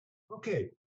Okay,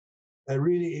 a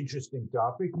really interesting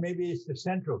topic. Maybe it's the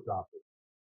central topic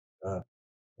uh,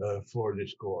 for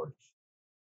this course.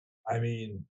 I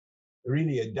mean,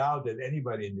 really, I doubt that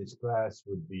anybody in this class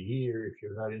would be here if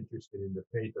you're not interested in the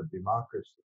fate of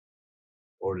democracy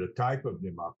or the type of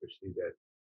democracy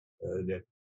that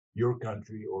your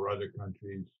country or other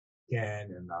countries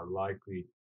can and are likely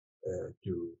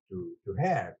to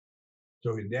have.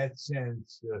 So, in that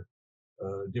sense,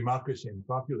 democracy and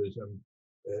populism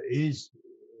is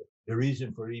the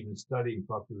reason for even studying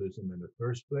populism in the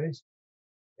first place.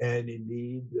 And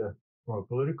indeed, from a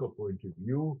political point of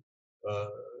view, uh,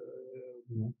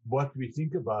 what we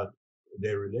think about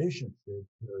their relationship,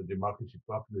 democracy,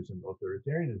 populism,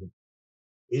 authoritarianism,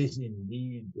 is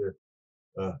indeed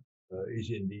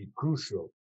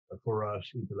crucial for us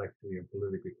intellectually and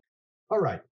politically. All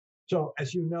right. So,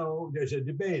 as you know, there's a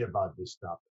debate about this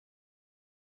topic.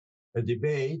 A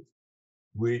debate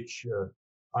which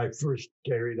I first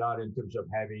carried out in terms of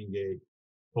having a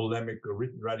polemical,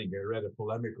 read a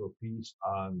polemical piece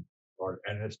on, or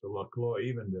Ernesto Laclau.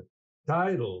 Even the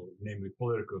title, namely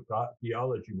political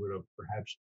theology, would have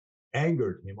perhaps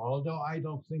angered him, although I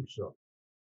don't think so,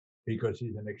 because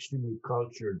he's an extremely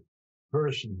cultured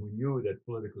person who knew that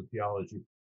political theology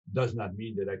does not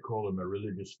mean that I call him a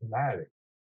religious fanatic.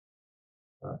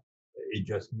 It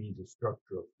just means a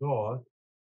structure of thought,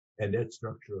 and that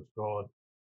structure of thought,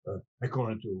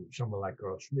 according to someone like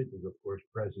Carl Schmitt, is of course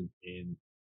present in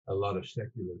a lot of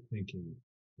secular thinking,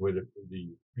 whether the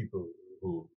people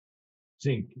who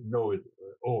think know it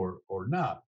or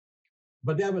not.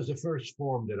 But that was the first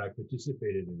form that I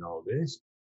participated in all this,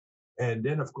 and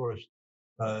then of course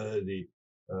the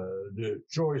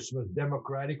choice was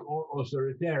democratic or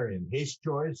authoritarian. His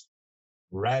choice,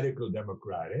 radical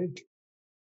democratic.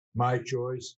 My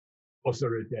choice,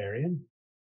 authoritarian.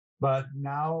 But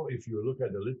now, if you look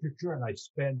at the literature, and I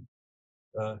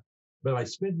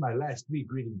spent my last week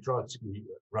reading Trotsky,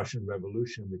 Russian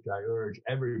Revolution, which I urge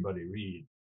everybody read.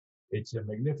 It's a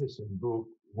magnificent book,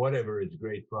 whatever its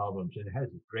great problems, and it has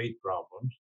great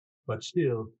problems, but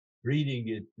still reading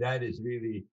it, that is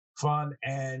really fun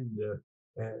and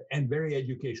very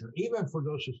educational, even for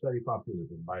those who study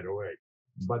populism, by the way.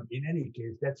 But in any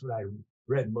case, that's what I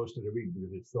read most of the week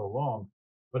because it's so long.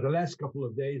 But the last couple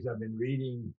of days, I've been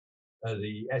reading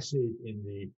the essays in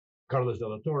the Carlos de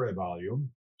la Torre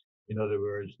volume, in other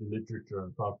words, the literature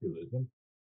on populism.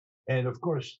 And of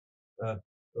course,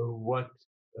 what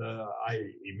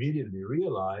I immediately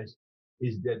realized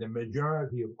is that the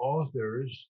majority of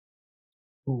authors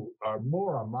who are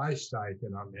more on my side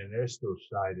than on Ernesto's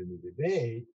side in the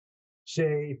debate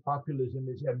say populism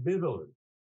is ambivalent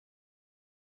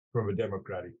from a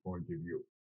democratic point of view.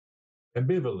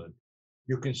 Ambivalent.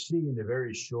 You can see in the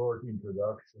very short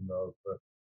introduction of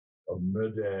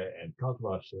Möde and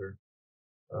Kaltwasser,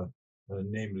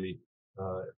 namely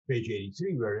page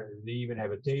 83, where they even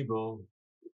have a table,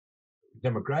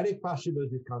 democratic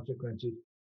possibilities, consequences,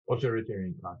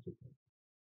 authoritarian consequences.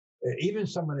 Even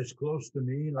someone as close to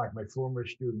me, like my former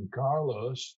student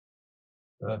Carlos,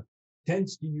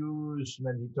 tends to use,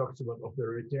 when he talks about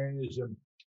authoritarianism,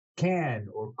 can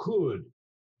or could.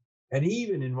 And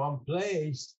even in one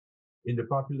place, in the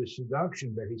Populist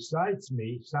Seduction, where he cites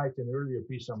an earlier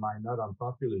piece of mine, not on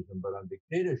populism, but on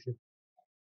dictatorship,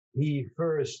 he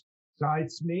first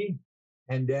cites me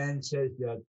and then says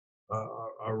that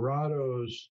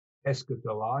Arato's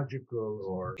eschatological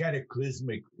or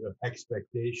cataclysmic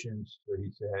expectations, he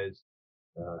says,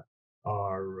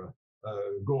 are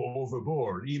go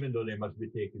overboard, even though they must be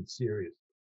taken seriously.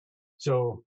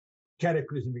 So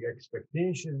cataclysmic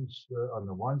expectations on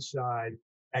the one side,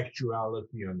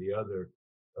 actuality on the other,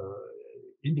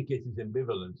 indicates his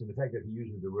ambivalence. And the fact that he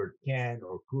uses the word can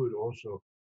or could also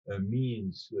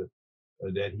means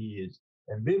that he is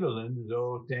ambivalent,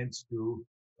 though tends to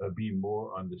be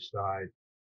more on the side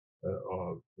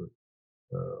of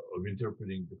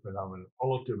interpreting the phenomenon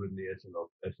ultimately as an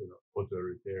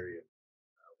authoritarian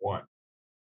one.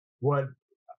 What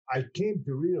I came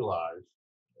to realize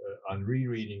on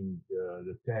rereading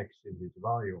the text in his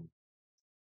volume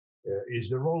is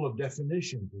the role of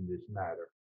definitions in this matter.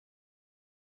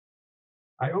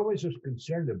 I always was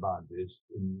concerned about this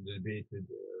in the debate with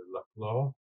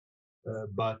Laclau,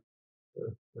 but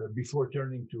before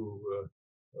turning to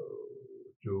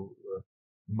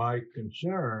my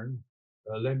concern,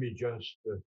 let me just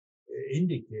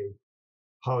indicate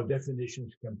how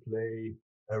definitions can play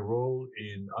a role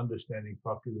in understanding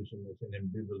populism as an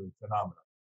ambivalent phenomenon.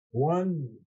 One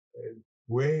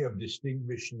way of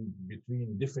distinguishing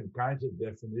between different kinds of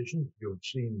definitions, you've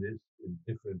seen this in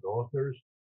different authors,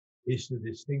 is to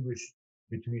distinguish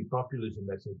between populism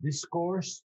as a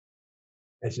discourse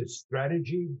as a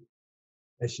strategy,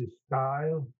 as a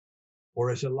style,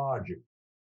 or as a logic?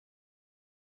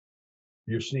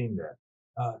 You've seen that.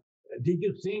 Did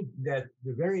you think that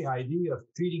the very idea of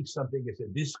treating something as a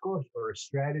discourse or a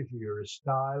strategy or a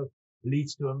style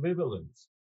leads to ambivalence?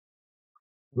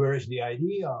 Whereas the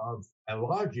idea of a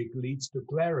logic leads to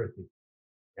clarity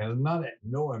and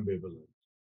no ambivalence.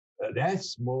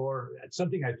 That's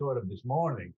something I thought of this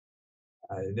morning.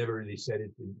 I never really said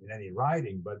it in any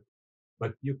writing,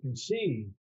 but you can see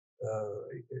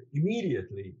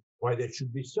immediately why that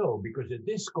should be so, because a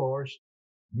discourse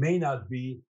may not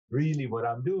be really what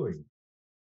I'm doing,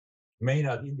 may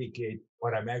not indicate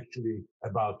what I'm actually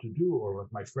about to do or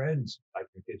what my friends, like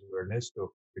in the case of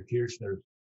Ernesto, the Kirchners,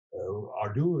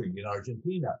 are doing in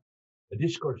Argentina. A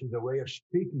discourse is a way of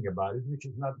speaking about it, which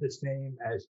is not the same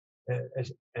as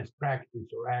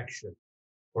practice or action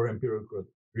or empirical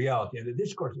reality. And the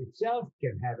discourse itself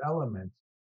can have elements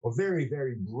of very,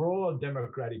 very broad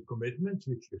democratic commitments,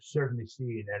 which you certainly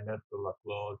see in Ernesto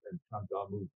Laclau's and Chantal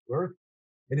Mouffe's work,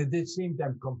 and at the same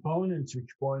time components which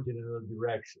point in another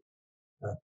direction,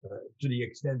 to the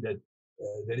extent that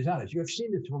that is honest. You have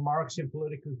seen it from Marx in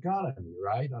political economy,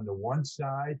 right? On the one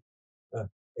side,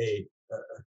 a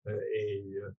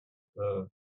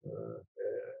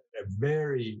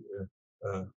very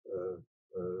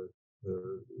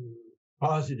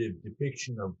positive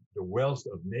depiction of the wealth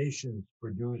of nations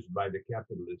produced by the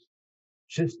capitalist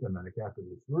system and the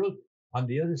capitalist world. On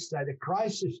the other side, a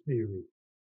crisis theory.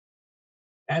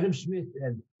 Adam Smith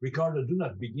and Ricardo do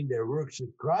not begin their works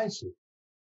with crisis,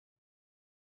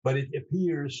 but it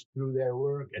appears through their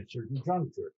work at certain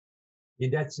junctures. In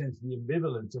that sense, the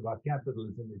ambivalence about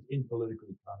capitalism is in political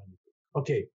economy.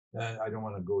 Okay, I don't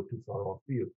want to go too far off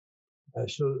field.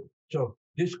 So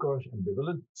discourse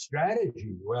ambivalent,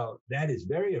 strategy, well, that is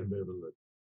very ambivalent,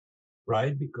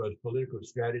 right? Because political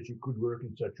strategy could work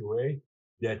in such a way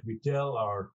that we tell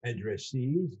our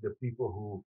addressees, the people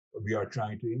who we are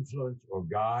trying to influence or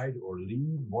guide or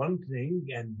lead, one thing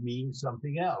and mean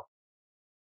something else.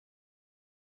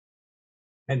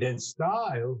 And then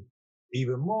style,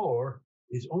 even more,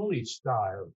 is only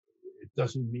style. It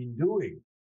doesn't mean doing,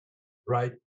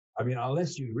 right? I mean,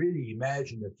 unless you really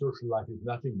imagine that social life is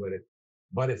nothing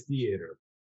but a theater,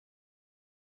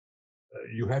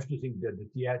 you have to think that the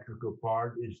theatrical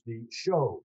part is the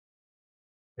show.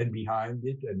 And behind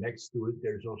it and next to it,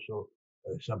 there's also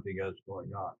something else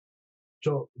going on.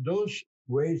 So those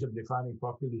ways of defining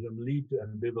populism lead to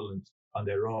ambivalence on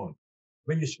their own.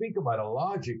 When you speak about a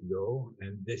logic, though,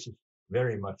 and this is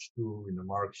very much true in the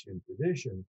Marxian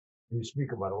tradition, when you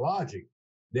speak about a logic,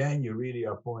 then you really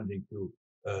are pointing to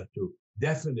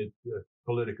definite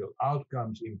political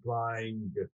outcomes,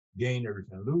 implying gainers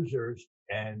and losers,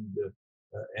 and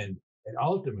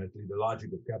ultimately the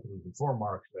logic of capitalism for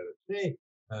Marx, let us say,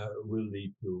 will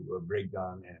lead to a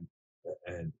breakdown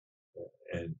and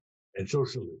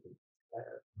socialism.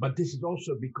 But this is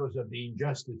also because of the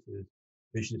injustices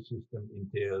which the system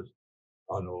entails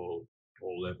on all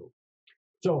levels.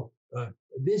 So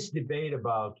this debate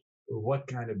about what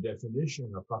kind of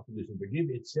definition of populism to give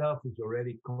itself is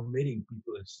already committing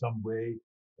people in some way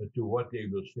to what they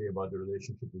will say about the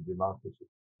relationship with democracy.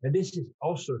 And this is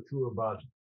also true about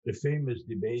the famous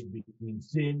debate between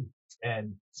thin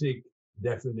and thick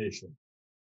definition.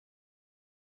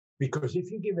 Because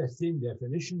if you give a thin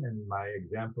definition, and my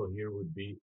example here would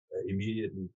be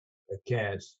immediately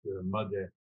Cass, Mudde,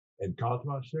 and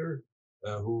Kaltwasser,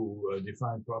 who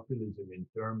define populism in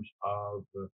terms of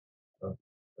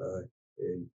a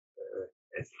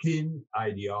thin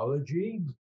ideology,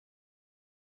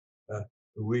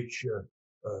 which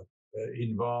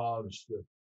involves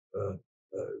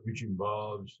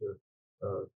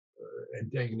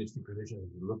antagonistic relations.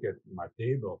 Look at my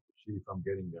table to see if I'm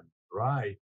getting them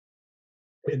right.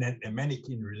 And then a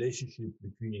Manichaean relationship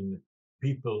between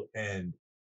people and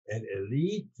an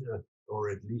elite, or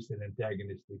at least an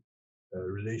antagonistic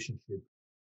relationship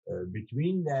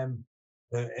between them,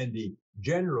 and the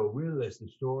general will as the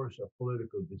source of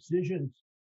political decisions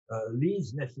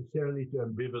leads necessarily to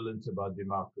ambivalence about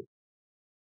democracy.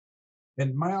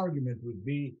 And my argument would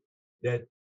be that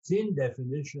thin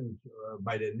definitions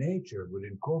by their nature would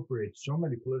incorporate so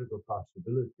many political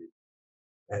possibilities.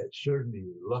 Certainly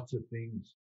lots of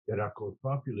things that are called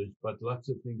populist, but lots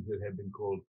of things that have been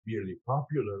called merely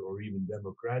popular or even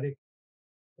democratic,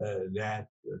 that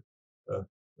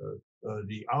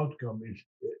the outcome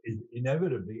is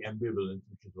inevitably ambivalent,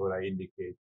 which is what I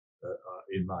indicate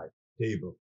in my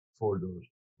table for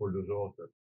those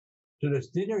authors. So the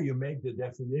thinner you make the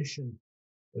definition,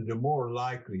 the more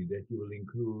likely that you will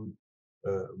include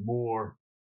more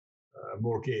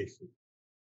cases.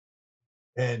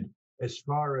 And as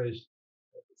far as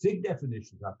thick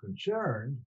definitions are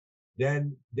concerned,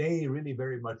 then they really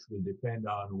very much will depend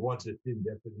on what the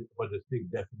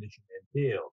thick definition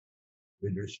entails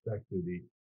with respect to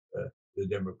the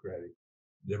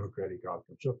democratic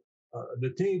outcome. So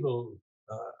the table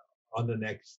on the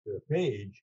next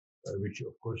page, which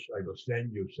of course I will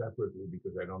send you separately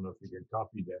because I don't know if you can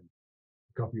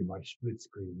copy my split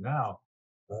screen now,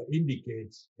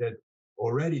 indicates that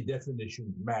already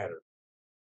definitions matter.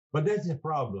 But that's a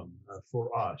problem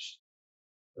for us,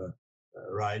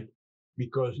 right?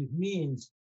 Because it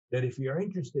means that if we are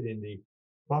interested in the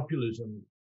populism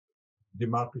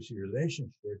democracy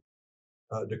relationship,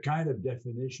 the kind of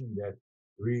definition that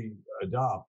we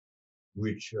adopt,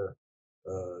 which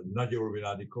Nadia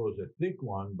Urbinati calls a thick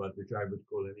one, but which I would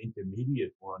call an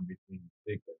intermediate one between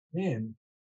thick and thin,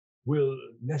 will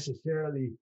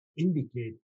necessarily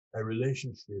indicate a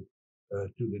relationship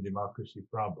to the democracy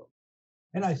problem.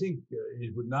 And I think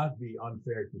it would not be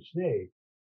unfair to say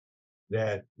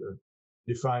that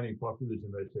defining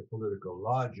populism as a political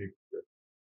logic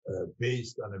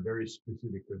based on a very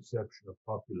specific conception of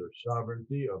popular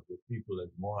sovereignty, of the people as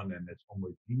one and as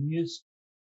homogeneous,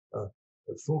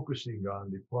 focusing on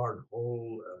the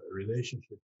part-whole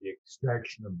relationship, the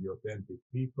extraction of the authentic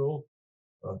people,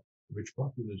 which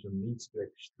populism needs to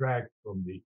extract from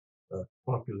the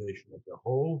population as a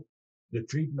whole, the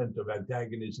treatment of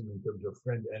antagonism in terms of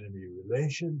friend-enemy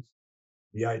relations,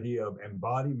 the idea of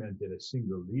embodiment in a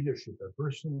single leadership and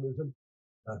personalism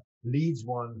leads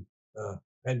one,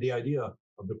 and the idea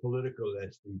of the political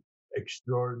as the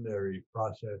extraordinary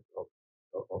process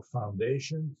of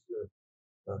foundations.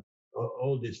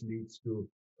 All this leads to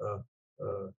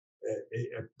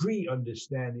a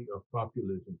pre-understanding of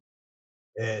populism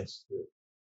as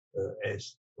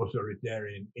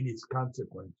authoritarian in its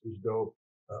consequences, though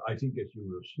I think, as you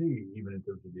will see, even in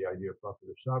terms of the idea of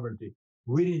popular sovereignty,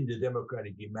 within the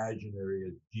democratic imaginary,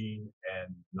 as Jean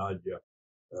and Nadia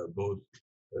both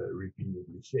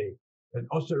repeatedly say, an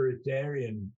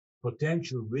authoritarian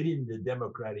potential within the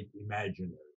democratic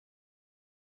imaginary.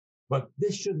 But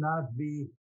this should not be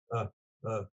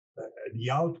the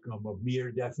outcome of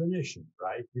mere definition,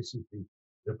 right? This is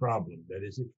the problem. That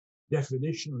is, if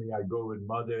definitionally I go with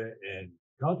Mother and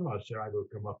Kaltwasser, I will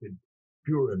come up with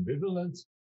pure ambivalence.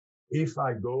 If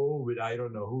I go with I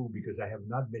don't know who, because I have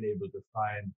not been able to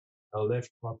find a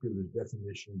left populist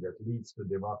definition that leads to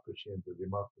democracy and to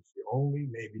democracy only,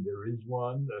 maybe there is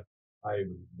one. I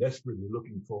was desperately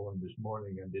looking for one this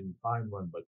morning and didn't find one,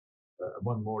 but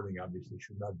one morning obviously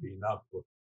should not be enough for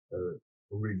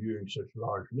reviewing such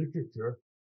large literature.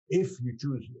 If you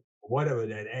choose whatever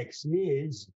that X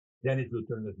is, then it will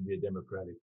turn out to be a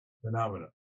democratic phenomenon.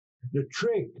 The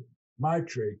trick, my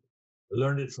trick,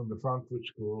 learned it from the Frankfurt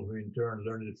School, who in turn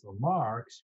learned it from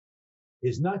Marx,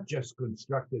 is not just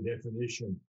construct a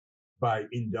definition by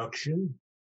induction,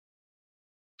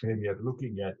 maybe at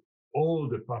looking at all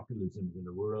the populisms in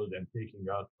the world and taking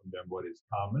out from them what is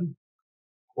common,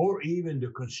 or even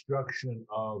the construction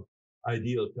of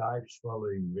ideal types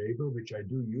following Weber, which I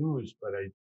do use, but I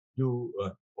do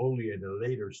only at a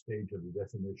later stage of the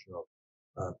definitional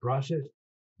process.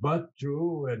 But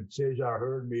through, and Cesar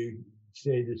heard me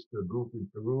say this to a group in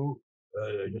Peru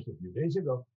just a few days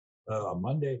ago, on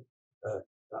Monday,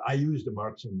 I use the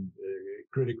Marxian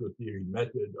critical theory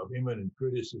method of immanent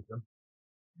criticism,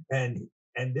 and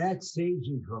that saves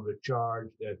me from the charge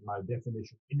that my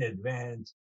definition in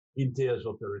advance entails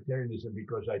authoritarianism,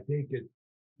 because I take it,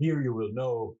 here you will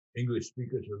know, English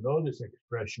speakers will know this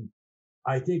expression,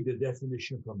 I take the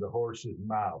definition from the horse's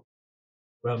mouth.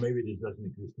 Well, maybe this doesn't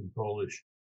exist in Polish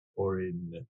or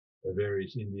in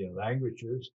various Indian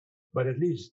languages, but at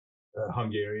least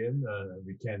Hungarian,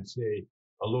 we can say,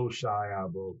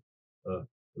 alosájából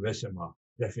veszem a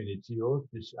definíciót.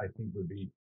 This, I think, would be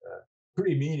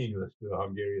pretty meaningless to a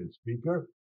Hungarian speaker.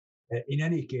 In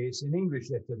any case, in English,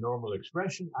 that's a normal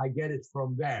expression. I get it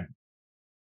from them.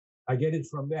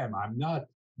 I'm not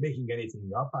making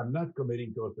anything up. I'm not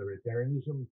committing to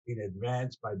authoritarianism in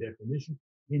advance by definition.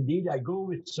 Indeed, I go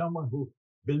with someone who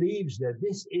believes that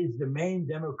this is the main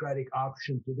democratic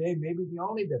option today, maybe the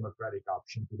only democratic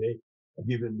option today,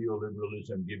 given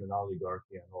neoliberalism, given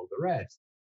oligarchy, and all the rest.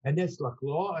 And that's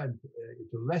Laclau, and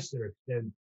to a lesser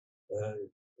extent,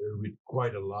 with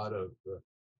quite a lot of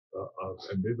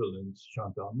ambivalence,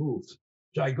 Chantal Mouffe.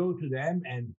 So I go to them,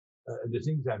 and the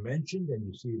things I mentioned, and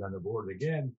you see it on the board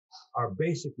again, are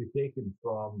basically taken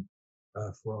from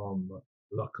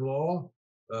Laclau,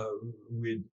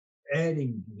 with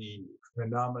adding the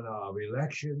phenomena of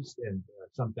elections and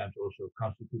sometimes also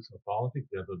constitutional politics.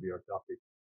 That will be our topic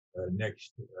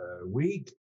next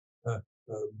week.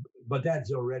 but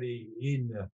that's already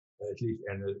in at least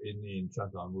in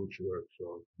Chantal Mouch's work,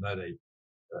 so not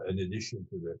an addition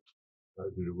to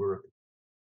the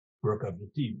work of the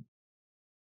team.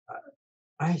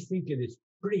 I think it is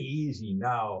pretty easy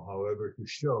now, however, to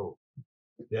show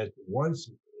that once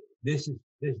this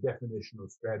definitional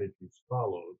strategy is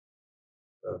followed,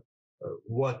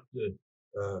 what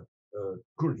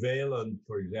Kurt Weyland,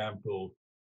 for example,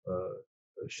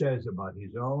 says about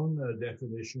his own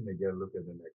definition. Again, look at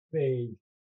the next page.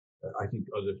 I think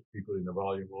other people in the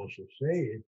volume also say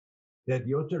it, that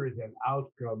the authoritarian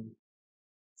outcome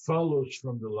follows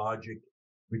from the logic,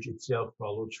 which itself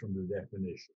follows from the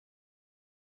definition.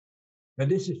 And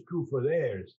this is true for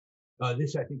theirs.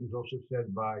 This, I think, is also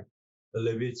said by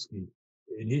Levitsky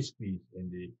in his piece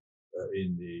in the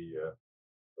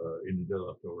De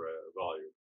La Torre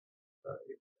volume.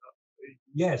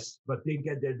 Yes, but they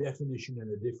get their definition in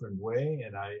a different way,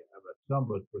 and I am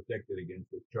somewhat protected against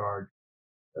the charge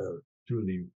through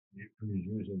the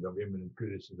using of imminent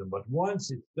criticism. But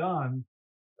once it's done,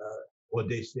 what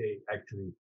they say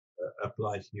actually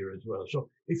applies here as well. So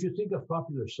if you think of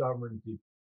popular sovereignty,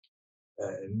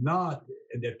 not,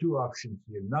 and there are two options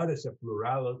here, not as a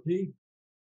plurality,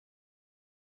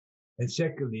 and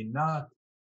secondly, not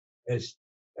as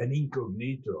an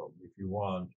incognito, if you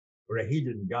want, or a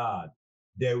hidden God,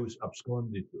 Deus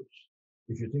absconditus.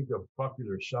 If you think of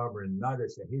popular sovereign not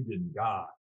as a hidden God,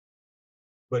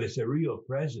 but as a real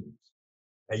presence,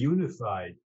 a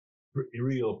unified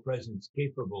real presence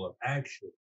capable of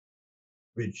action,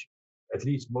 which at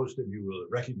least most of you will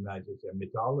recognize as a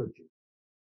mythology.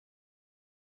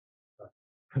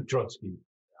 Trotsky,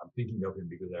 I'm thinking of him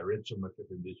because I read so much of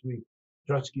him this week.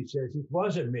 Trotsky says it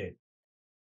was a myth,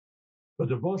 but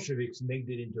the Bolsheviks made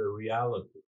it into a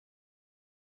reality.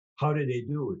 How did they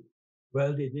do it?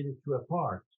 Well, they did it through a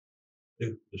part.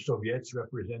 The Soviets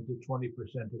represented 20%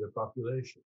 of the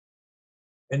population.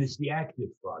 And it's the active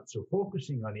part. So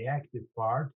focusing on the active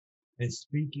part and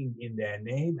speaking in their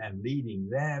name and leading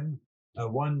them,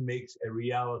 one makes a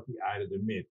reality out of the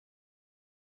myth.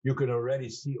 You can already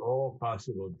see all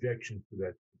possible objections to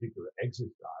that particular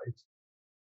exercise.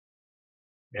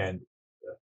 And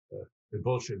the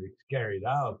Bolsheviks carried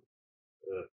out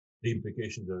the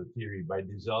implications of the theory by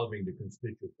dissolving the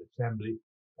Constituent Assembly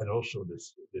and also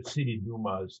the city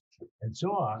dumas and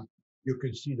so on. You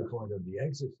can see the point of the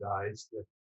exercise,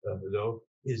 though,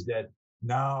 is that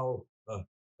now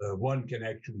one can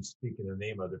actually speak in the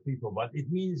name of the people, but it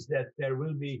means that there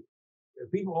will be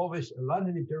people always, a lot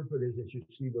of interpreters, as you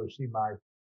see, will see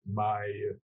my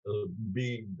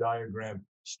big diagram,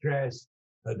 stress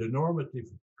the normative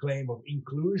claim of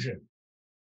inclusion,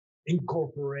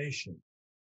 incorporation.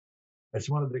 That's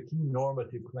one of the key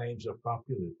normative claims of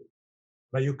populism.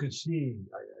 But you can see,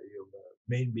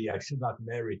 maybe I should not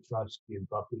marry Trotsky and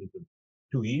populism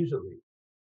too easily.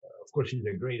 Of course, he's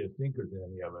a greater thinker than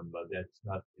any of them, but that's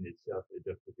not in itself a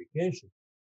justification.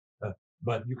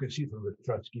 But you can see from the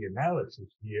Trotsky analysis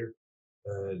here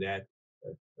that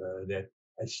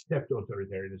a stepped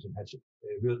authoritarianism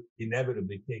will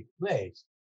inevitably take place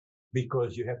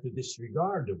because you have to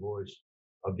disregard the voice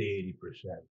of the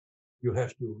 80%. You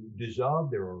have to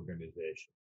dissolve their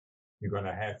organization. You're going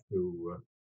to have to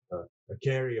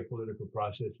carry a political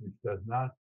process which does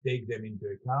not take them into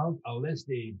account unless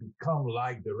they become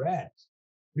like the rest,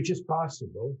 which is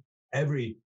possible.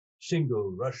 Every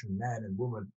single Russian man and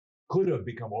woman could have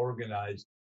become organized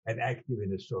and active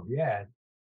in the Soviet,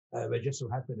 but just so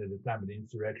happened at the time of the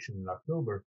insurrection in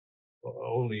October,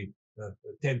 only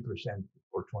 10%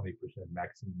 or 20%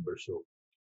 maximum were so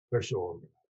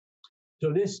organized.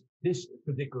 So this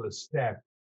particular step,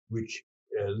 which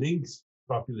links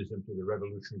populism to the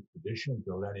revolutionary tradition,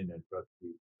 to Lenin and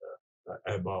Trotsky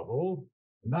above all,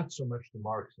 not so much to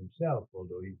Marx himself,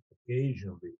 although he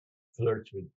occasionally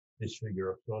flirts with this figure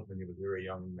of thought when he was a very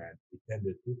young man. He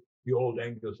tended to. The old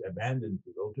Engels abandoned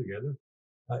it altogether.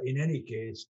 In any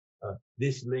case,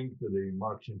 this link to the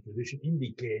Marxian tradition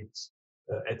indicates,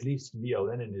 at least via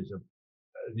Leninism,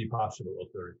 the possible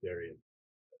authoritarian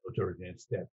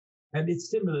step. And it's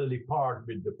similarly part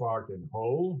with the part and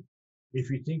whole. If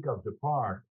you think of the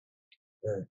part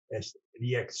as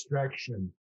the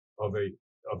extraction of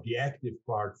the active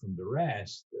part from the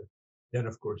rest, then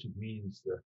of course it means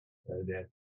that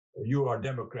you are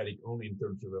democratic only in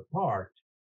terms of a part,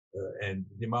 and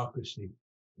democracy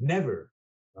never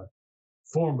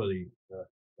formally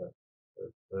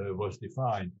was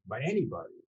defined by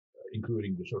anybody,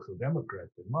 including the Social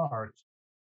Democrats and Marx,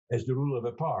 as the rule of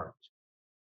a part.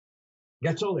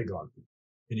 That's oligarchy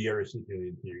in the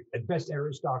Aristotelian theory. At best,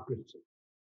 aristocracy,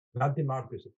 not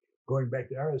democracy. going back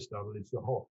to Aristotle, it's the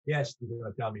whole. Yes, you're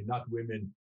going to tell me not women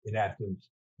in Athens,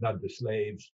 not the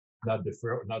slaves, not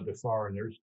the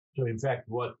foreigners. So in fact,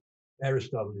 what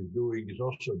Aristotle is doing is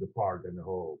also the part and the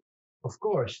whole. Of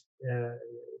course,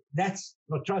 that's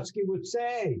what Trotsky would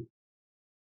say.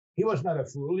 He was not a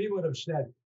fool. He would have said,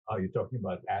 "Are you talking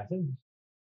about Athens?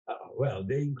 Well,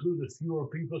 they included fewer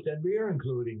people than we are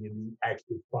including in the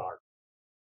active part."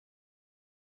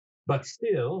 But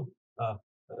still,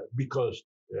 because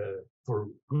for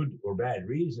good or bad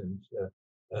reasons,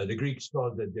 the Greeks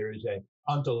thought that there is an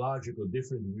ontological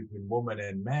difference between woman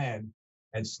and man,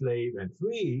 and slave and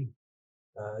free.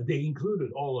 They included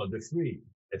all of the free,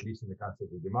 at least in the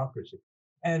concept of democracy.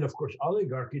 And of course,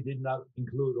 oligarchy did not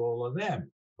include all of them,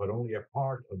 but only a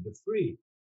part of the free.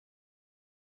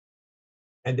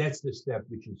 And that's the step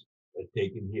which is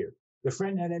taken here. The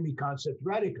friend-enemy concept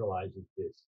radicalizes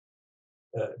this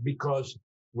because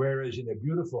whereas in a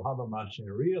beautiful Habermas in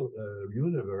a real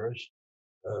universe,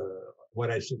 what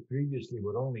I said previously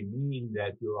would only mean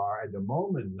that you are at the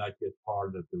moment not yet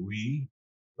part of the we,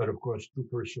 but of course through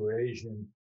persuasion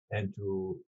and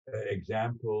through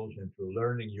examples and through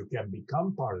learning, you can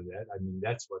become part of that. I mean,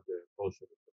 that's what the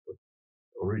Bolsheviks was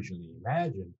originally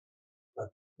imagined.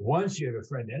 Once you have a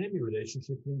friend-enemy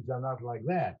relationship, things are not like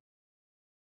that.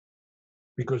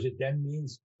 Because it then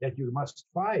means that you must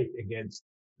fight against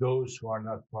those who are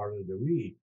not part of the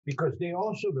we, because they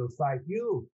also will fight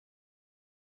you.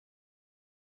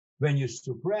 When you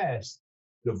suppress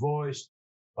the voice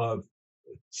of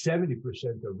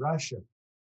 70% of Russia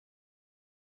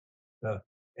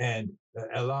and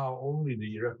allow only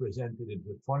the representatives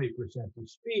of 20% to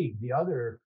speak, the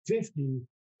other 50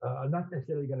 are not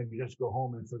necessarily going to just go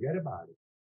home and forget about it.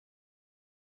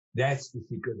 That's the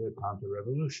secret of the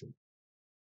counter-revolution.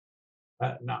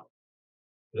 Now,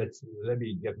 let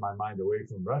me get my mind away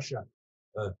from Russia.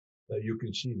 You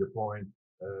can see the point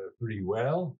pretty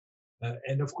well.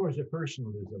 And of course, the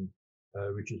personalism,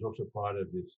 which is also part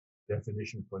of this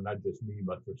definition for not just me,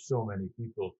 but for so many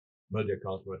people, mother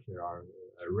cultures are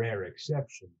a rare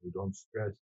exception who don't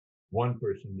stress one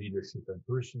person leadership and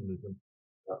personalism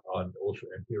on also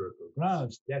empirical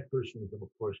grounds. That personalism, of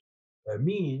course,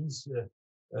 means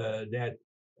that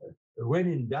when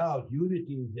in doubt,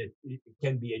 unity that it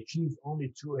can be achieved only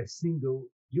through a single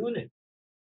unit.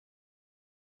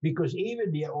 Because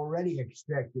even the already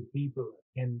extracted people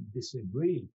can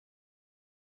disagree.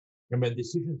 And when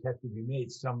decisions have to be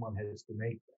made, someone has to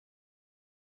make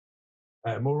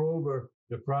them. Moreover,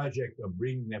 the project of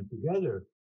bringing them together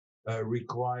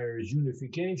requires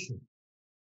unification.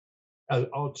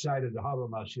 Outside of the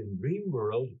Habermasian dream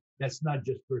world, that's not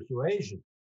just persuasion.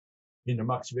 In the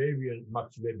Max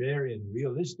Weberian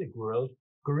realistic world,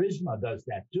 charisma does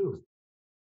that too.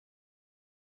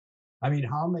 I mean,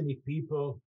 how many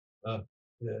people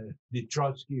did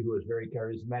Trotsky, who was very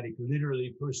charismatic,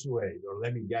 literally persuade, or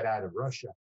let me get out of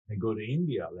Russia and go to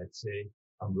India, let's say?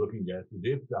 I'm looking at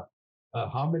Udipta.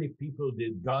 How many people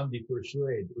did Gandhi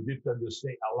persuade? Udipta will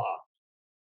say a lot.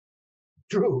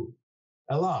 True,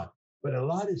 a lot. But a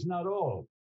lot is not all.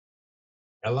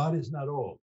 A lot is not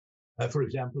all. For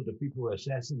example, the people who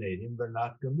assassinate him were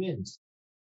not convinced,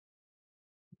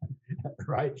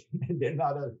 right? And they're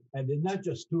not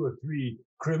just 2 or 3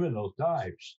 criminal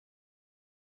types,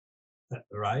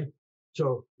 right?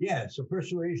 So yeah, so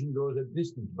persuasion goes a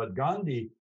distance. But Gandhi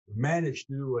managed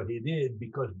to do what he did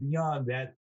because beyond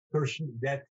that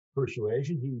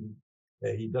persuasion,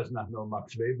 he does not know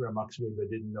Max Weber, and Max Weber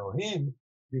didn't know him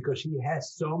because he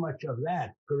has so much of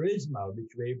that charisma,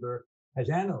 which Weber has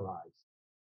analyzed.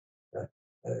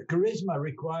 Charisma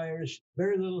requires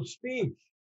very little speech.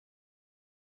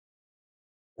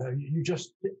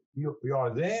 You are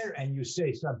there and you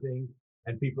say something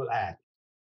and people act.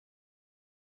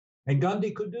 And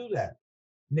Gandhi could do that.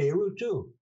 Nehru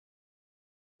too.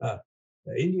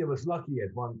 India was lucky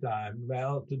at one time.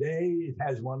 Well, today it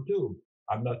has one too.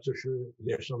 I'm not so sure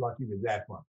they're so lucky with that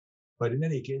one. But in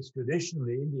any case,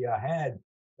 traditionally, India had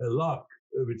a luck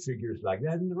with figures like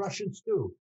that, and the Russians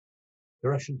too.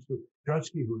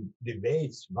 Trotsky, who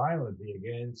debates violently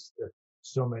against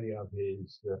so many of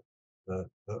his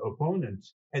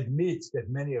opponents, admits that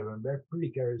many of them were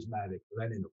pretty charismatic.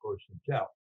 Lenin, of course, himself.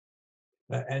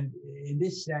 And in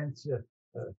this sense,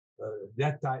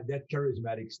 that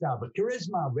charismatic style. But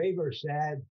charisma, Weber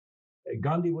said,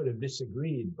 Gandhi would have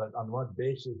disagreed, but on what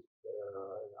basis,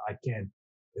 I can't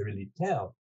really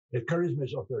tell. The charisma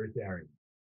is authoritarian.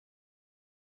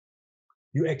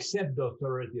 You accept the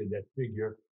authority of that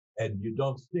figure and you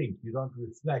don't think, you don't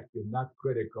reflect, you're not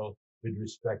critical with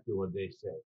respect to what they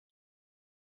say.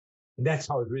 And that's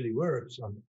how it really works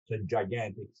on a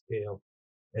gigantic scale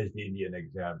as the Indian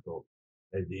example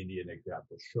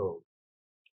showed.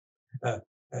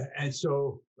 And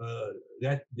so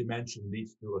that dimension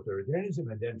leads to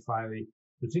authoritarianism, and then finally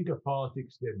to think of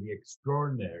politics as the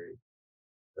extraordinary,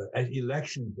 as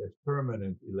elections, as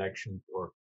permanent elections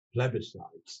or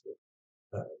plebiscites,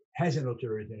 has an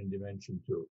authoritarian dimension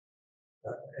too.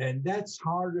 And that's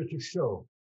harder to show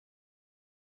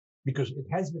because it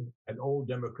has been an old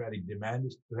democratic demand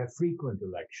is to have frequent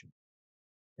elections.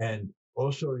 And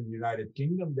also in the United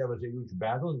Kingdom, there was a huge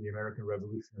battle, and the American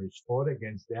revolutionaries fought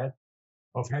against that,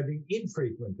 of having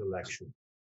infrequent elections.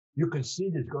 You can see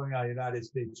this going on in the United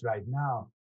States right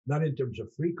now, not in terms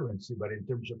of frequency, but in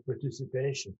terms of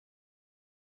participation.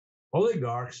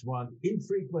 Oligarchs want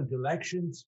infrequent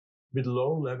elections with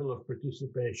low level of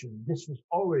participation. This was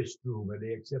always true when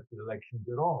they accepted elections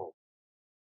at all.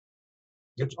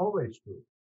 It's always true.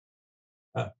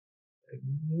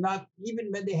 Not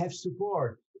even when they have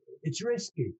support. It's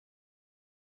risky.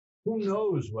 Who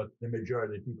knows what the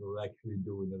majority of people actually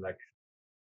do in elections?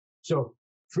 So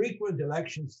frequent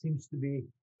elections seems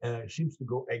to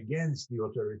go against the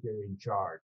authoritarian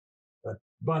charge.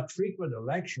 But frequent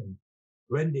elections,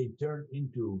 when they turn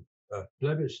into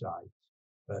plebiscites,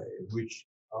 which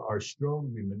are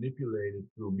strongly manipulated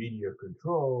through media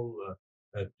control,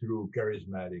 through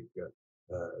charismatic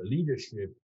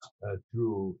leadership,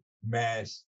 through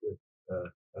mass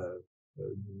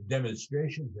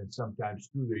demonstrations, and sometimes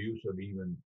through the use of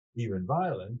even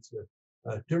violence,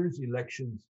 turns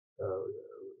elections,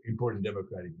 important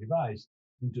democratic device,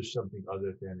 into something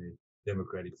other than a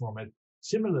democratic format.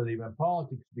 Similarly, when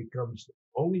politics becomes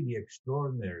only the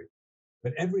extraordinary,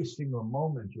 when every single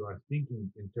moment you are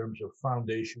thinking in terms of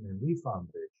foundation and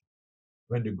refoundation,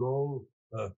 when the goal,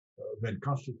 when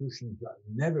constitutions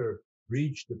never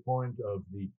reach the point of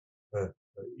the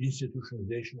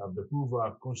institutionalization of the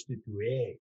pouvoir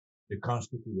constitué, the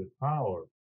constituted power,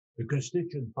 the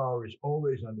constituent power is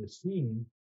always on the scene.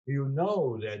 You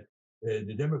know that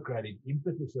the democratic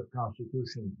impetus of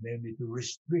constitutions, namely to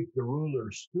restrict the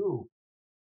rulers to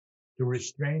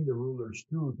restrain the rulers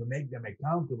to make them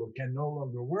accountable, can no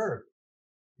longer work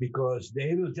because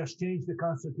they will just change the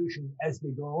constitution as they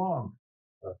go along.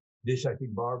 This, I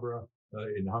think, Barbara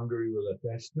in Hungary will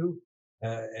attest to.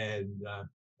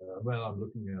 Well, I'm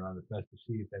looking around the place to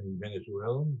see if any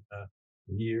Venezuelan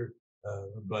here.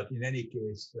 But in any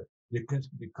case, the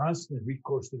constant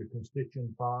recourse to the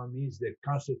constituent power means that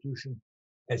constitution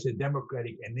as a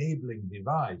democratic enabling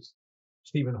device.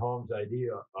 Stephen Holmes'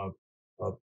 idea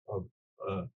of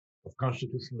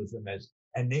constitutionalism as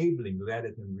enabling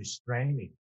rather than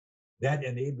restraining, that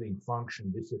enabling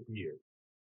function disappeared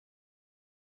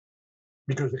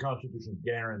because the Constitution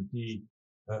guaranteed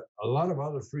a lot of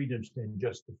other freedoms than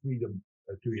just the freedom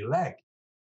to elect.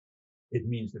 It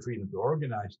means the freedom to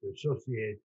organize, to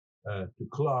associate, to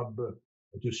club,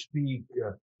 to speak,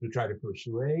 to try to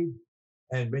persuade.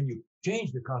 And when you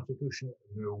change the Constitution,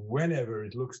 whenever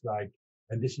it looks like,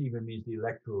 and this even means the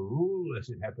electoral rule, as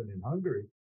it happened in Hungary,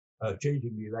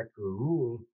 changing the electoral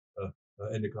rule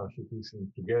and the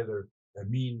Constitution together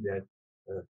mean that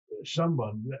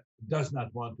someone does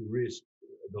not want to risk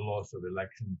the loss of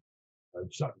elections,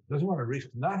 doesn't want to risk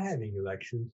not having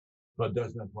elections, but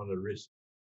does not want to risk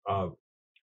of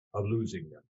losing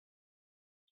them.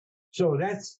 So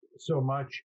that's so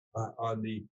much on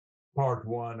the part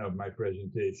one of my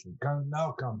presentation.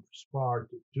 Now comes part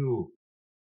two,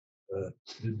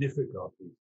 the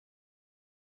difficulties.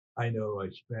 I know I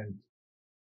spent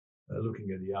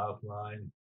looking at the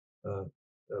outline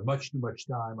much too much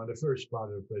time on the first part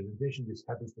of the presentation. This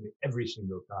happens to me every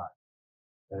single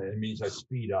time. It means I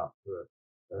speed up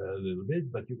a little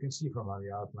bit, but you can see from on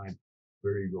the outline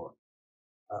where you're going.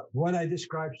 What I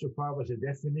described so far was a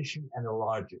definition and a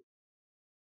logic.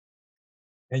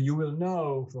 And you will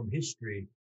know from history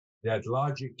that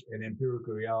logic and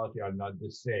empirical reality are not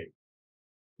the same.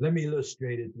 Let me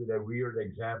illustrate it with a weird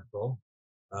example,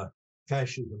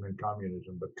 fascism and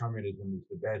communism, but communism is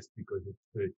the best because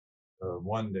it's the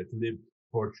one that lived,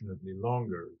 fortunately,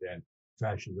 longer than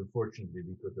fascism, fortunately,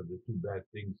 because of the two bad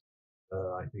things.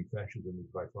 I think fascism is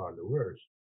by far the worst.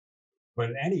 But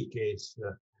in any case,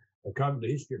 the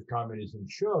history of communism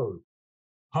shows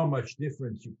how much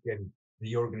difference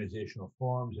the organizational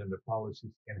forms and the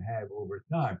policies can have over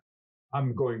time.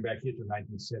 I'm going back here to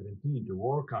 1917, to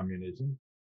war communism,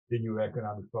 the new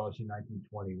economic policy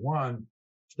 1921,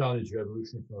 Stalin's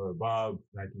revolution from above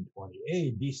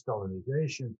 1928,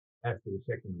 de-Stalinization after the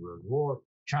Second World War,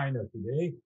 China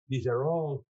today. These are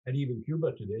all, and even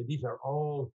Cuba today, these are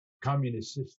all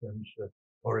communist systems,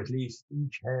 or at least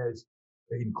each has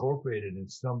incorporated in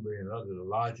some way or another the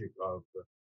logic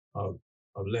of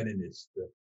Leninist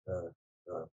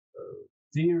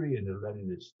theory and the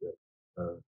Leninist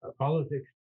politics.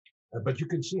 But you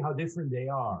can see how different they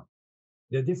are.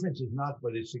 The difference is not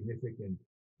what is significant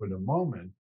for the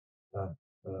moment,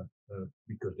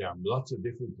 because there are lots of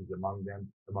differences among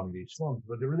them, among these forms,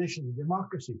 but the relation to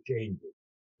democracy changes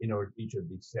in each of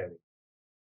these settings.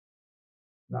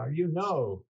 Now,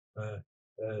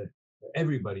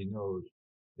 everybody knows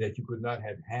that you could not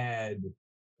have had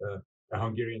a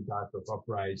Hungarian type of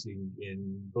uprising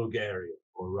in Bulgaria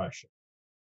or Russia,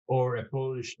 or a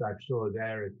Polish type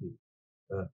solidarity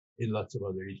in lots of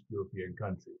other East European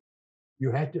countries.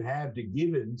 You had to have the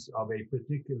givens of a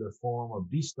particular form of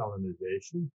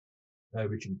de-Stalinization,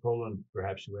 which in Poland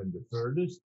perhaps went the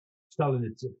furthest.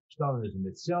 Stalinism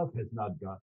itself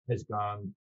has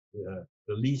gone the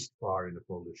least far in the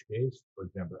Polish case. For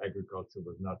example, agriculture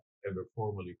was not ever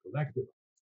formally collectivized.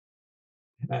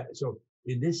 So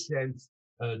in this sense,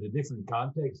 the different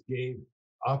contexts gave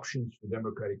options for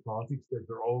democratic politics that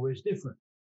were always different.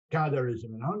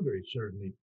 Kadarism in Hungary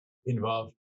certainly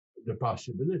involved the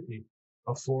possibility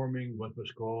of forming what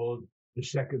was called the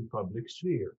second public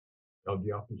sphere of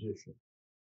the opposition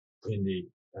in the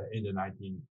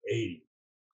 1980s.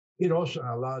 It also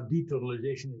allowed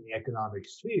detotalization in the economic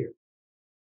sphere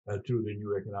through the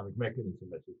new economic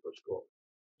mechanism, as it was called.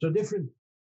 So different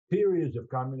periods of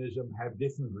communism have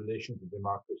different relations to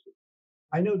democracy.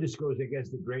 I know this goes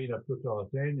against the grain of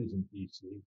totalitarianism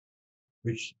theses,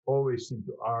 which always seem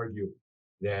to argue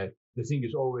that the thing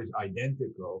is always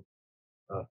identical.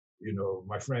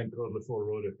 My friend Claude Lefort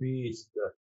wrote a piece,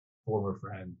 former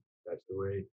friend, passed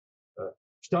away,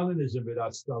 Stalinism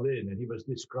without Stalin, and he was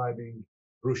describing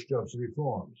Khrushchev's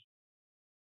reforms.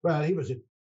 Well, he was a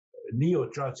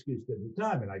neo-Trotskyist at the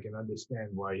time, and I can understand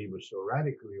why he was so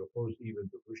radically opposed even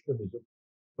to Khrushchevism.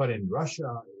 But in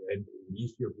Russia and in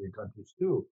East European countries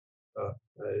too,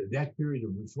 that period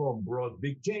of reform brought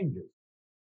big changes.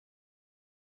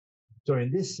 So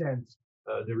in this sense,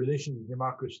 the relation to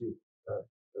democracy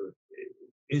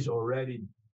is already,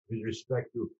 with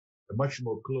respect to a much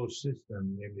more closed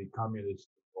system, namely communist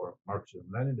or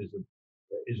Marxism-Leninism,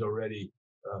 is already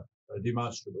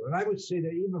demonstrable. And I would say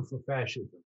that even for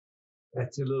fascism,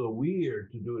 that's a little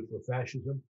weird to do it for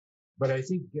fascism, but I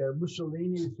think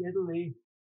Mussolini's Italy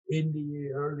in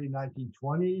the early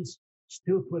 1920s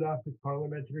still put up with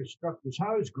parliamentary structures.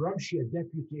 How is Gramsci a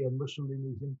deputy and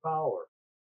Mussolini's in power?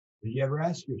 Did you ever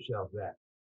ask yourself that?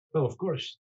 Well, of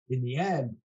course, in the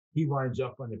end, he winds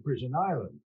up on a prison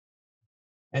island.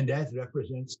 And that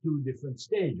represents two different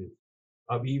stages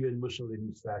of even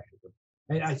Mussolini's fascism.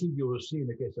 And I think you will see in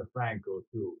the case of Franco,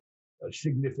 too,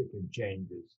 significant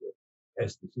changes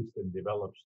as the system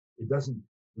develops. It doesn't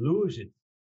lose its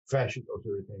fascist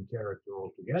authoritarian character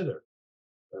altogether.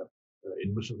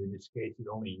 In Mussolini's case, it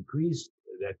only increased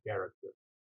that character.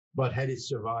 But had it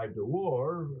survived the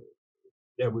war,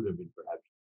 there would have been perhaps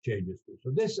changes too.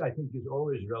 So this, I think, is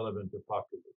always relevant to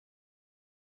populism,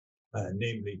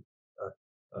 namely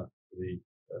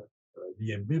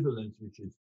the ambivalence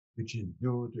which is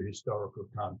due to historical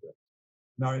context.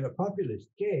 Now, in a populist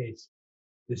case,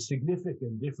 the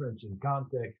significant difference in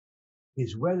context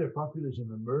is whether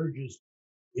populism emerges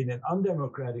in an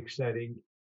undemocratic setting,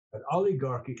 an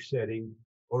oligarchic setting,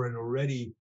 or an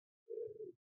already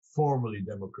formally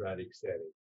democratic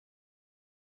setting.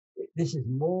 This is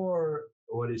more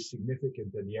what is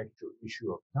significant than the actual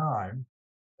issue of time.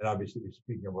 And obviously, we're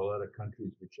speaking of a lot of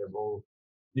countries which have all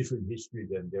different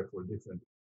histories and therefore different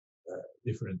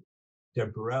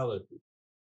temporality.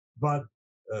 But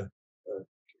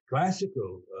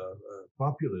classical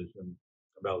populism,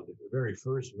 well, the very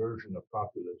first version of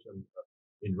populism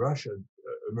in Russia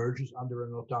emerges under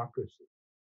an autocracy.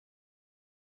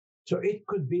 So it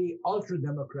could be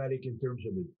ultra-democratic in terms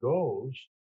of its goals,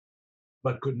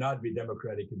 but could not be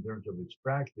democratic in terms of its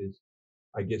practice.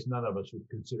 I guess none of us would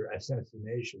consider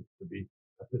assassination to be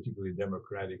a particularly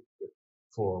democratic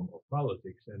form of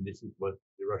politics, and this is what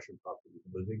the Russian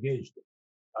populism was engaged in.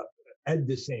 At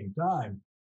the same time,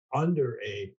 under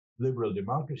a liberal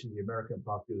democracy, the American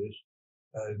populists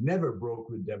never broke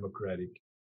with democratic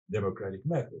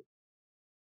methods.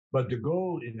 But the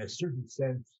goal, in a certain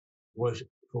sense, was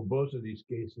for both of these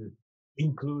cases,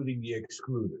 including the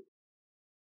excluded,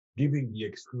 giving the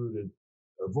excluded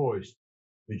a voice,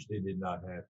 which they did not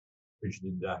have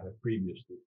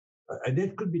previously. And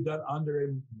that could be done under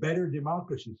a better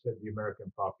democracy, said the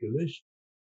American populists,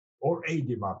 or a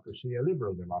democracy, a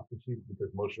liberal democracy,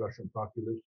 because most Russian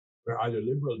populists were either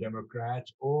liberal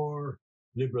Democrats or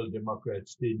liberal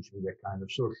Democrats tinged with a kind of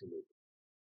socialism.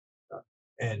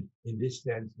 And in this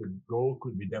sense, the goal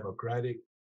could be democratic.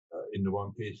 In the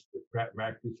one case, the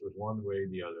practice was one way,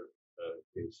 the other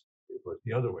it was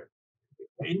the other way.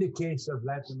 In the case of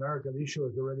Latin America, the issue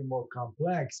is already more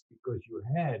complex because you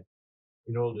had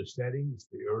in all the settings,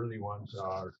 the early ones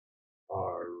are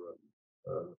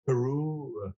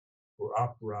Peru for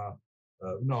opera,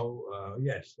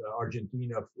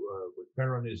 Argentina with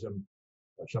Peronism.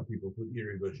 Some people put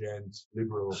Irigoyen's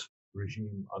liberal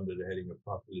regime under the heading of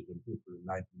populism too for the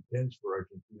 1910s for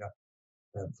Argentina,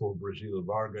 for Brazil,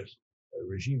 Vargas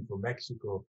regime for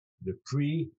Mexico, the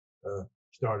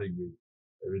starting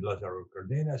with Lázaro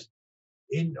Cárdenas.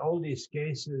 In all these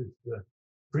cases,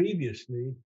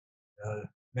 previously,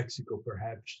 Mexico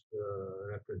perhaps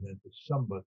represented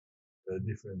somewhat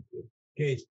different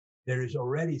case. There is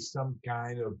already some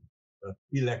kind of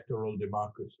electoral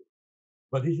democracy.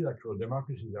 But these electoral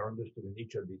democracies are understood in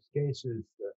each of these cases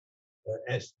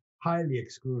as highly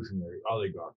exclusionary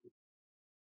oligarchies.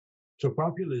 So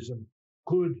populism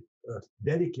could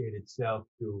dedicate itself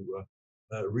to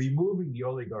removing the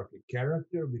oligarchic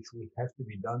character, which would have to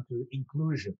be done to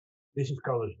inclusion. This is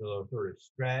called the Loránd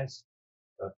stress.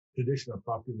 Traditional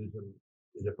populism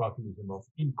is a populism of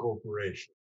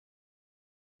incorporation.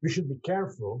 We should be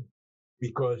careful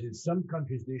because in some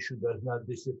countries the issue does not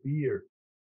disappear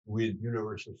with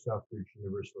universal suffrage,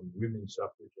 universal women's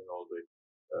suffrage, and all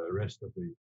the rest of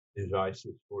the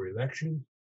devices for elections.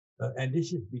 And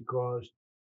this is because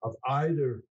of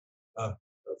either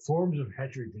forms of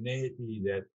heterogeneity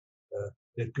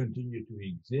that continue to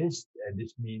exist, and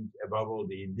this means above all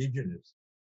the indigenous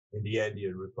in the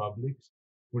Andean republics,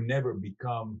 who never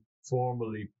become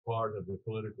formally part of the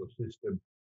political system,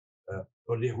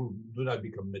 or they who do not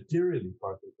become materially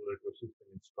part of the political system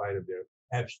in spite of their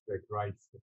abstract rights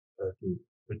to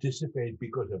participate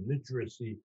because of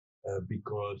literacy,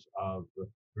 because of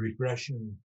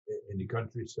repression in the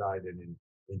countryside and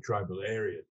in tribal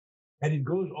areas. And it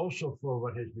goes also for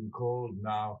what has been called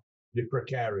now the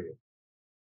precariat.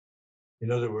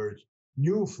 In other words,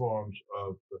 new forms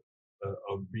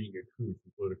of being excluded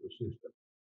from the political system.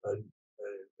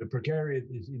 The precariat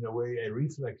is in a way a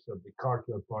reflex of the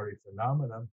cartel party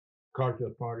phenomenon.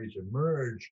 Cartel parties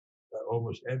emerge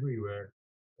almost everywhere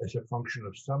as a function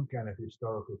of some kind of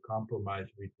historical compromise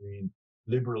between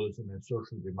liberalism and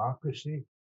social democracy.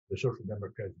 The social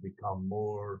democrats become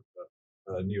more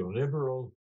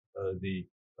neoliberal. The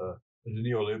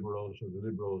neoliberals or the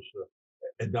liberals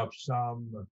adopt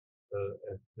some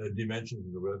dimensions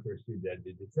of the welfare state that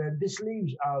they defend. This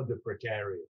leaves out the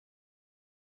precariat.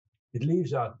 It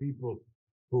leaves out people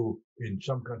who, in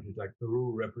some countries like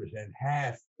Peru, represent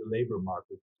half the labor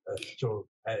market. So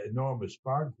an enormous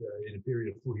part. In the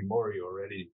period of Fujimori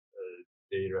already,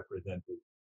 they represented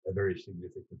a very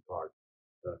significant part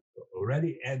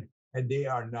already, and they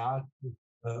are not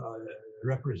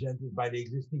represented by the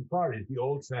existing parties. The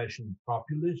old-fashioned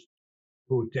populists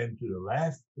who tend to the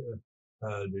left,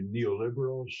 the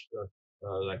neoliberals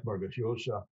like Vargas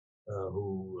Llosa,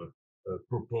 who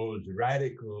proposed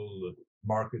radical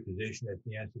marketization as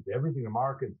the answer to everything. The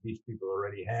market these people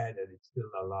already had, and it still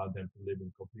allowed them to live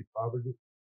in complete poverty.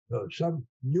 So some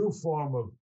new form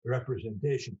of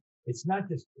representation. It's not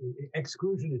just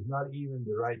exclusion is not even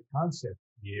the right concept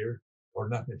here, or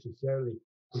not necessarily.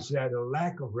 It's that a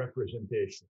lack of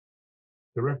representation.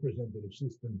 The representative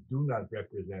systems do not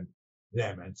represent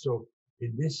them, and so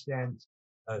in this sense,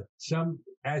 some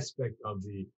aspect of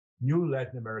the new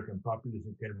Latin American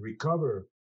populism can recover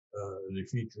the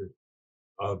features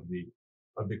of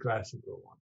the classical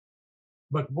one.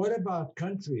 But what about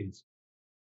countries?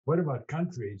 What about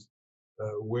countries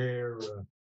where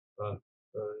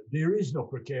there is no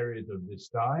precariat of this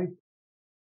type,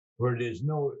 where there's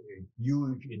no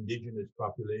huge indigenous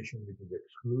population which is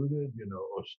excluded? You know,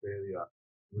 Australia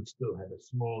would still have a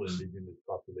small indigenous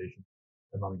population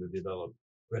among the developed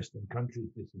Western countries.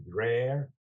 This is rare.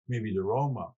 Maybe the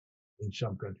Roma in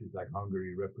some countries like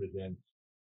Hungary represents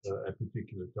a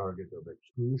particular target of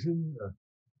exclusion.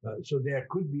 So there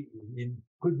could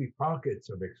be pockets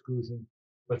of exclusion,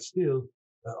 but still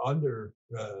under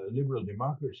liberal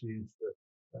democracies,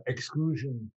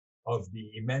 exclusion of the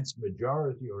immense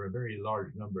majority or a very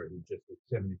large number, just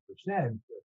at 70%,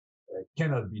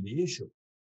 cannot be the issue.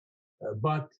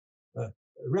 But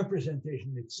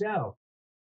representation itself,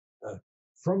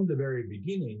 from the very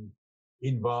beginning,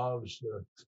 involves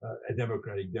a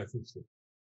democratic deficit.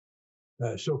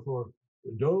 So for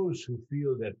those who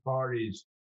feel that parties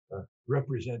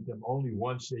represent them only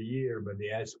once a year when they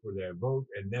ask for their vote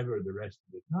and never the rest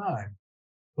of the time,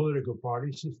 political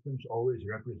party systems always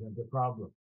represent a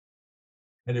problem.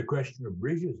 And the question of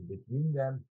bridges between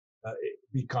them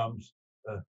becomes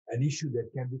an issue that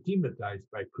can be thematized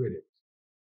by critics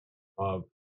of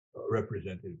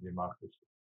representative democracy.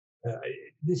 Uh,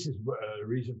 this is a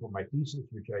reason for my thesis,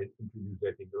 which I introduced,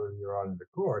 I think, earlier on in the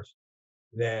course,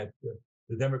 that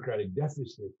the democratic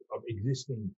deficit of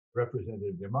existing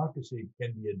representative democracy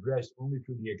can be addressed only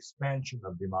through the expansion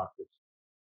of democracy,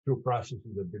 through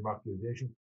processes of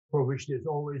democratization, for which there's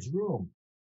always room.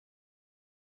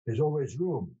 There's always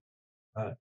room,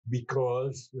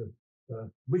 because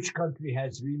which country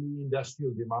has really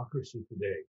industrial democracy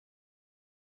today?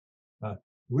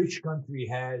 Which country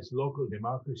has local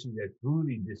democracy that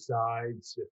truly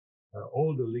decides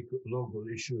all the local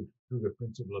issues through the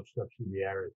principle of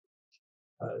subsidiarity?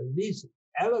 These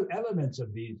elements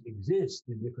of these exist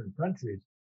in different countries,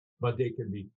 but they can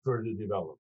be further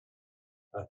developed.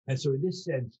 And so in this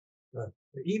sense,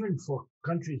 even for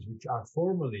countries which are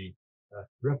formally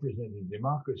representative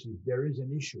democracies, there is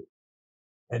an issue.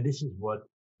 And this is what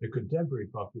the contemporary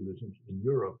populisms in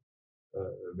Europe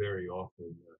very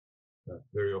often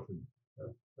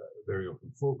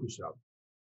focus on.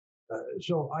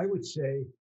 So I would say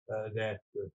that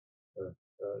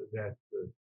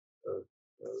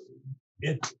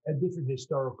at different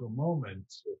historical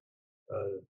moments,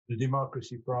 the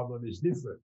democracy problem is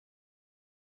different.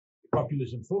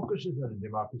 Populism focuses on the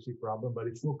democracy problem, but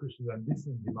it focuses on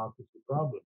different democracy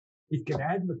problems. It can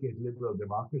advocate liberal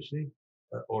democracy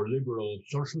or liberal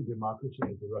social democracy,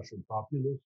 as the Russian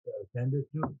populists tended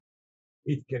to.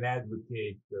 It can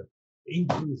advocate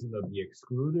inclusion of the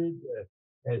excluded,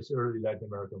 as early Latin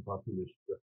American populists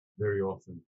very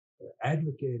often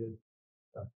advocated.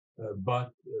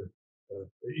 But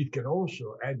it can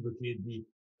also advocate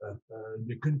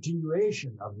the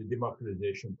continuation of the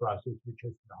democratization process, which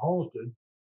has been halted,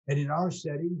 and in our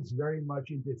settings, very much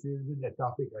interfered with a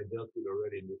topic I dealt with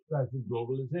already in this class, with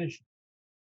globalization.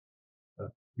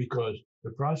 Because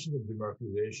the process of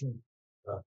democratization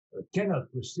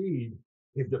cannot proceed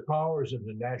if the powers of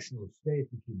the national state,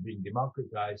 which is being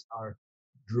democratized, are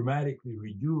dramatically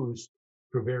reduced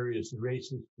for various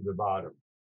races to the bottom.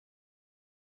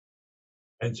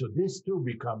 And so this too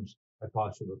becomes a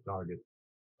possible target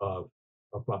of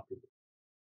populism.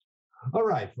 All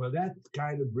right, well, that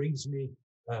kind of brings me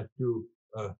to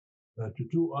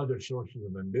two other sources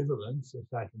of ambivalence,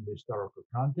 aside from the historical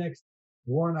context.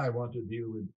 One I want to deal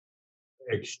with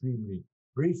extremely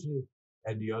briefly,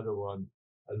 and the other one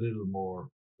a little more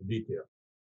detailed.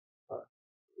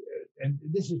 And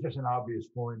this is just an obvious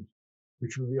point,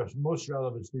 which will be of most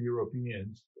relevance to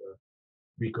Europeans,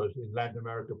 because in Latin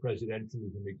America,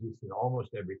 presidentialism exists in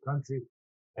almost every country,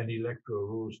 and electoral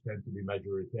rules tend to be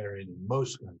majoritarian in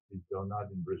most countries, though not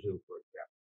in Brazil, for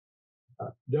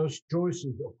example. Those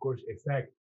choices, of course,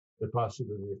 affect the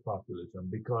possibility of populism,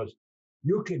 because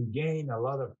you can gain a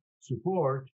lot of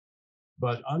support,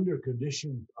 but under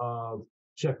conditions of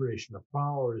separation of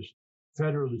powers,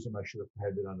 federalism, I should have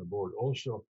had it on the board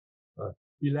also,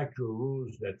 electoral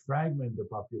rules that fragment the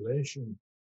population,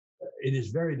 it is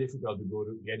very difficult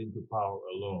to get into power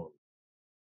alone.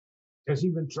 As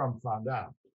even Trump found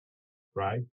out,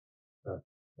 right?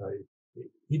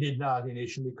 He did not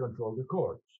initially control the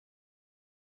courts.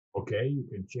 Okay, you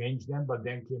can change them, but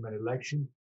then came an election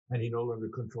and he no longer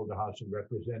controlled the House of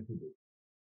Representatives.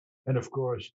 And of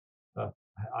course,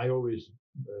 I always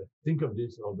think of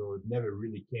this, although it never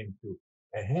really came to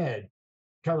a head.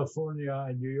 California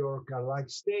and New York are like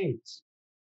states.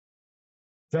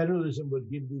 Federalism would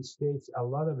give these states a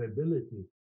lot of ability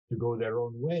to go their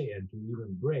own way and to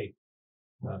even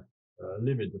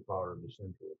limit the power of the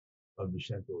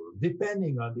central.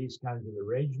 Depending on these kinds of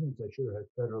arrangements, I should have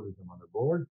federalism on the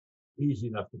board. Easy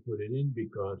enough to put it in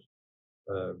because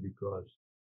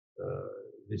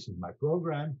this is my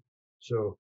program.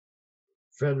 So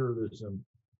federalism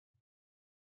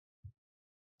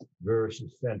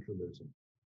versus centralism.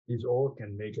 These all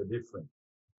can make a difference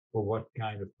for what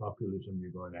kind of populism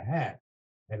you're going to have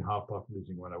and how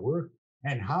populism is going to work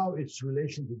and how its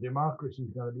relation to democracy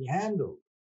is going to be handled.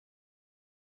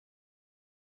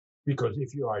 Because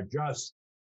if you are just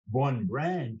one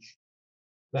branch,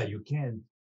 that you can't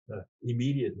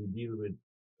immediately deal with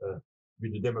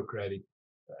the democratic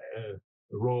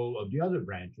role of the other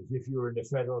branches. If you're in the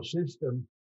federal system,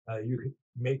 you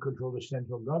may control the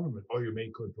central government, or you may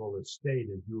control a state,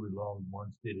 as Huey Long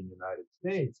once did in the United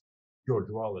States, George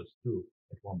Wallace too,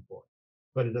 at one point.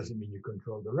 But it doesn't mean you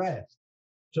control the rest.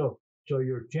 So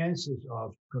your chances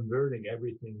of converting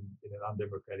everything in an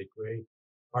undemocratic way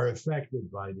are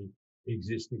affected by the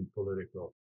existing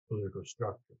political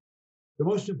structure. The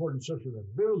most important source of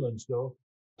ambivalence, though,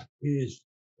 is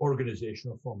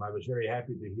organizational form. I was very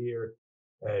happy to hear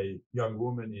a young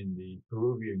woman in the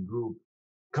Peruvian group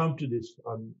come to this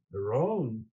on her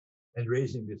own and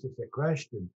raising this as a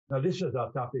question. Now, this was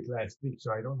our topic last week,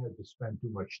 so I don't have to spend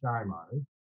too much time on it.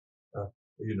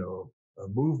 A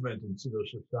movement in civil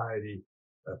society,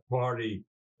 a party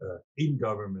in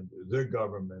government, the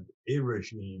government, a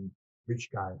regime, which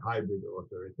kind, hybrid or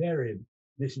authoritarian.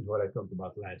 This is what I talked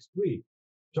about last week.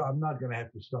 So I'm not going to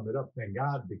have to sum it up, thank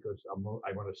God, because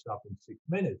I want to stop in 6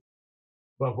 minutes.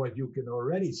 But what you can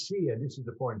already see, and this is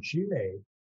the point she made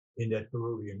in that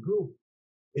Peruvian group,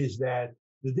 is that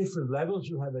the different levels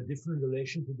will have a different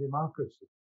relation to democracy.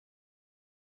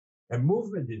 A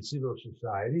movement in civil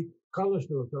society, Carlos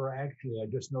de la Torre actually, I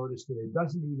just noticed that it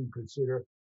doesn't even consider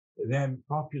them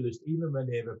populist, even when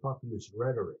they have a populist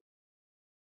rhetoric.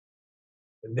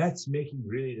 And that's making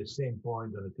really the same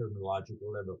point on a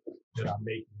terminological level that I'm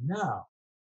making now.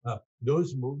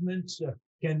 Those movements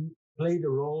can play the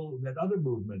role that other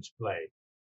movements play,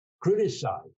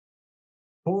 criticize,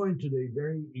 point to the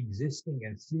very existing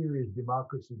and serious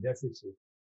democracy deficit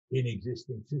in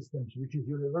existing systems, which is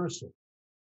universal.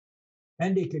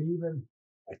 And they can even,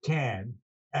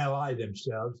 ally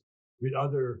themselves with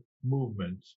other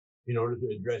movements in order to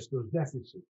address those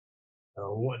deficits.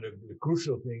 One of the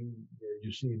crucial thing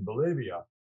you see in Bolivia,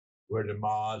 where the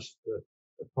MAS, the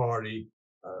party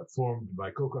formed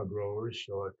by coca growers,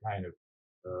 so a kind of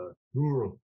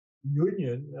rural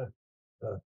union,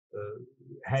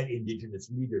 had indigenous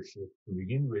leadership to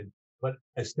begin with, but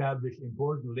established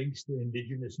important links to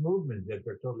indigenous movements that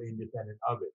were totally independent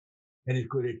of it. And it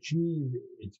could achieve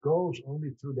its goals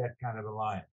only through that kind of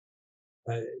alliance.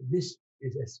 This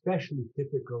is especially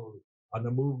typical on the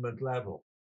movement level.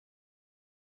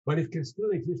 But it can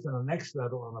still exist on the next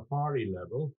level, on a party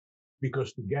level,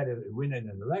 because to win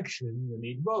an election, you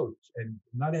need votes. And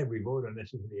not every voter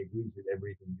necessarily agrees with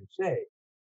everything you say.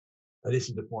 This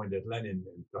is the point that Lenin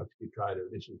and Trotsky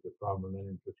this is the problem Lenin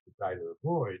and Trotsky try to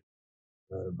avoid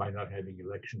by not having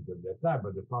elections at that time.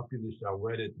 But the populists are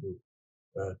wedded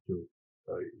to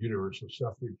universal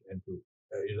suffrage and to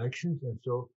elections. And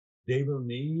so they will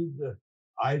need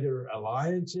either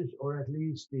alliances or at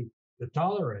least the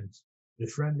tolerance, the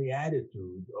friendly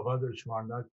attitude of others who are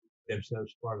not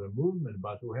themselves part of the movement,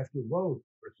 but who have to vote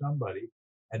for somebody.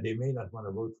 And they may not want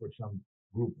to vote for some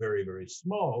group very, very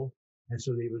small. And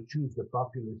so they will choose the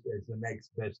populist as the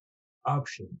next best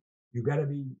option. You got to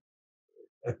be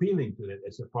appealing to that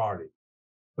as a party.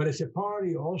 But as a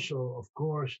party also, of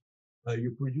course,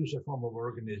 you produce a form of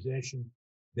organization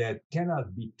that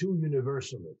cannot be too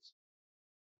universalist.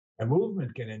 A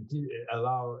movement can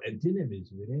allow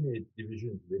antinomies within it,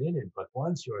 divisions within it, but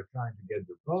once you are trying to get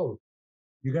the vote,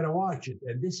 you got to watch it.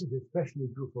 And this is especially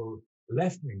true for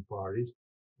left-wing parties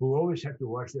who always have to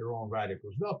watch their own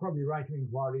radicals. Well, probably right-wing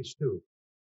parties too.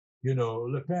 You know,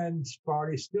 Le Pen's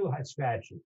party still has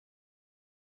fascists,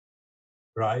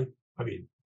 right? I mean,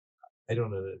 I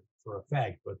don't know that for a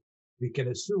fact, but we can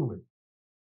assume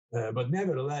it. But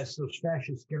nevertheless, those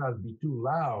fascists cannot be too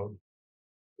loud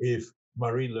if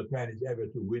Marine Le Pen is ever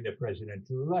to win a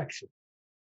presidential election.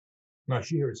 Now,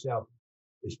 she herself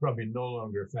is probably no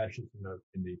longer a fascist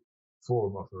in the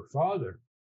form of her father,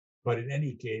 but in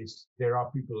any case, there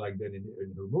are people like that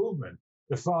in her movement.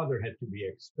 The father had to be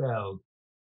expelled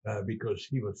because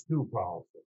he was too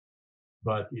powerful.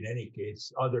 But in any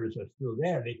case, others are still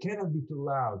there. They cannot be too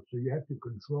loud, so you have to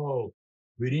control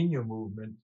within your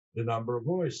movement the number of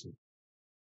voices.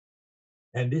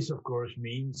 And this, of course,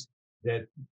 means that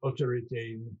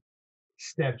authoritarian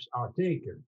steps are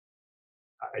taken.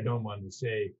 I don't want to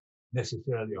say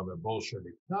necessarily of a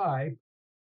Bolshevik type,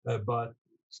 but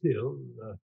still,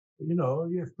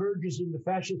 you have purges in the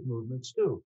fascist movements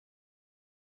too,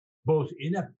 both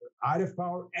out of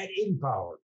power and in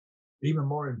power. Even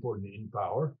more important in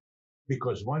power,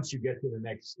 because once you get to the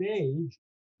next stage,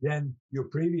 then your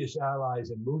previous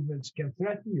allies and movements can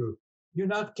threaten you. You're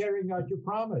not carrying out your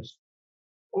promise.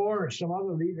 Or some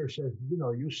other leader says,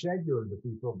 you said you're the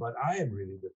people, but I am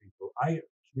really the people. I,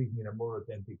 speaking in a more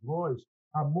authentic voice,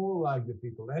 I'm more like the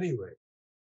people anyway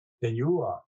than you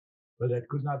are. But that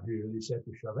could not be really said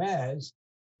to Chavez.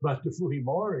 But to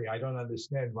Fujimori, I don't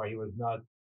understand why he was not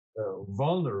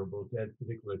vulnerable to that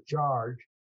particular charge.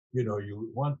 You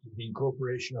want the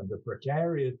incorporation of the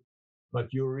precariat,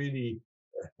 but you're really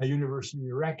a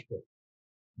university rector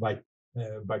by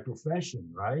profession,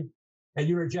 right? And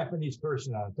you're a Japanese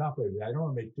person on top of it. I don't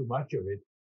want to make too much of it.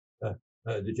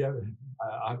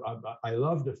 I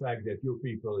love the fact that you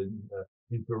people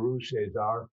in Peru,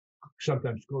 Cesar,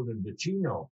 sometimes call them the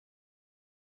Chino.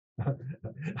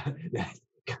 That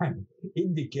kind of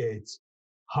indicates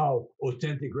how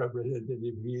authentic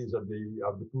representative he is of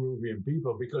the Peruvian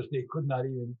people, because they could not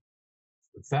even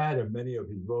fathom, many of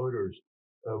his voters,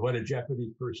 what a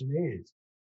Japanese person is.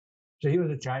 So he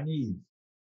was a Chinese.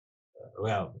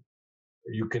 Well,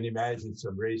 you can imagine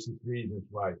some racist reasons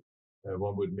why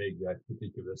one would make that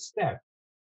particular step.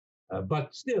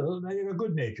 But still, they are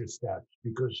good-natured steps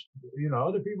because,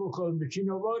 other people call him the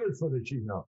Chino voted for the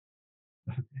Chino.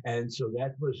 And so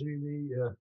that was really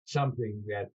something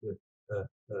that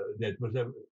was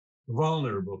a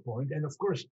vulnerable point. And of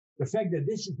course, the fact that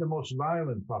this is the most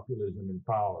violent populism in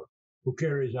power, who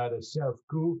carries out a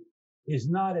self-coup, is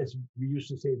not, as we used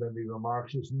to say when we were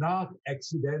Marxists, not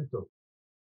accidental.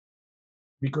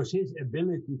 Because his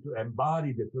ability to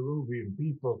embody the Peruvian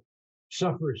people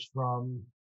suffers from,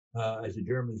 as the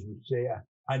Germans would say,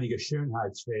 einige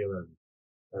Schönheitsfehler,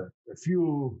 a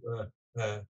few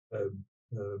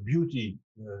beauty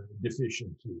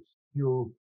deficiencies,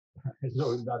 few,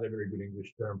 so not a very good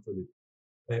English term for this,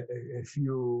 a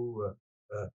few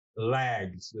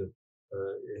lags,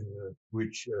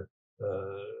 which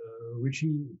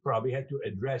he probably had to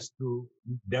address through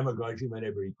demagogy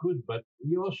whenever he could, but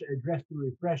he also addressed the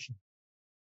repression.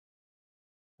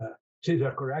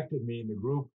 Cesar corrected me in the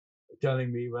group,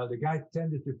 telling me, well, the guy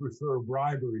tended to prefer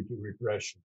bribery to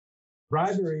repression.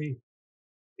 Bribery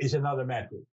is another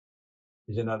method,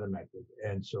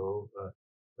 and so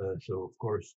of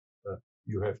course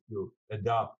you have to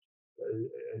adopt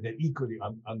an equally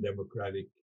undemocratic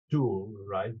tool,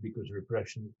 right? Because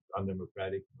repression is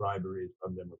undemocratic, bribery is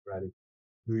undemocratic.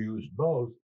 You use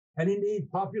both, and indeed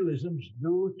populisms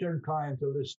do turn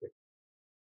clientelistic.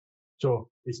 So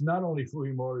it's not only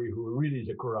Fujimori who really is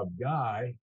a corrupt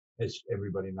guy, as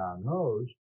everybody now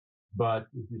knows, but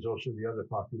it is also the other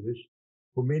populists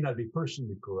who may not be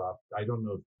personally corrupt. I don't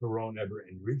know if Perón ever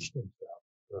enriched himself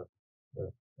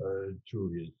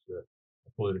through his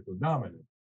political dominance.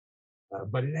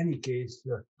 But in any case,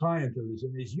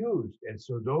 clientelism is used. And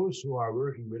so those who are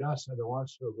working with us are the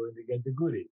ones who are going to get the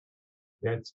goodies.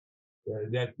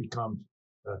 That becomes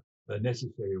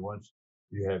necessary once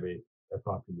you have a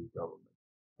populist government.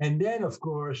 And then, of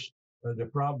course, the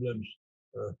problems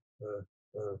that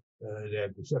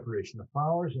the separation of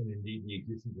powers and indeed the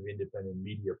existence of independent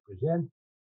media present.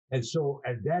 And so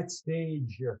at that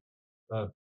stage,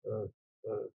 a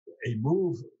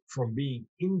move from being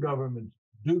in government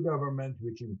to government,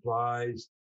 which implies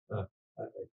a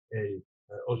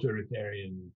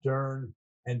authoritarian turn,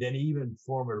 and then even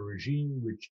form a regime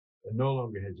which no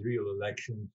longer has real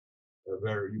elections,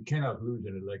 where you cannot lose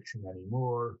an election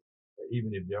anymore,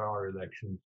 even if there are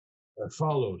elections,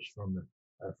 follows from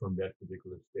that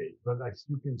particular stage. But as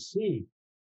you can see,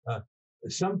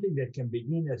 something that can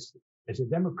begin as a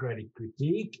democratic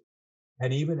critique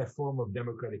and even a form of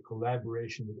democratic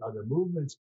collaboration with other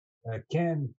movements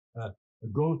can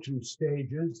go through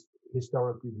stages.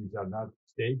 Historically, these are not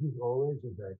stages always,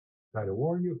 as I try to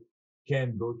warn you,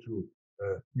 can go through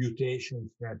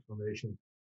mutations, transformations,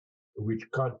 which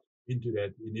cut into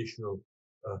that initial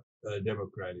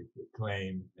democratic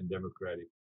claim and democratic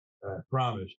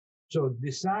promise. So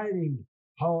deciding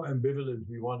how ambivalent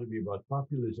we want to be about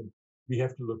populism, we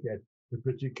have to look at the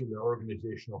particular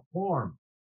organizational form.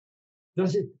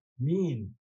 Does it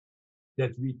mean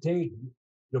that we take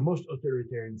the most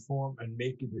authoritarian form and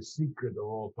make it the secret of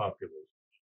all populism?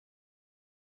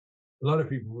 A lot of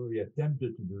people really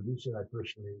attempted to do this, and I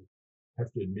personally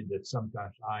have to admit that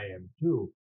sometimes I am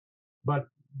too. But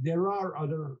there are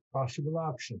other possible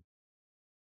options,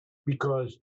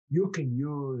 because you can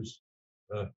use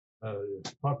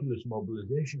populist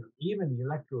mobilization, even the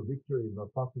electoral victory of a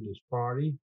populist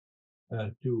party,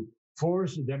 to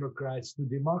force the Democrats to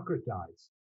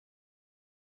democratize.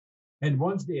 And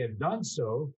once they have done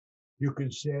so, you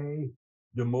can say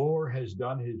the Moor has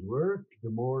done his work, the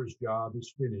Moor's job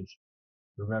is finished.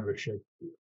 Remember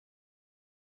Shakespeare.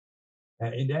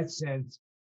 In that sense,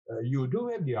 you do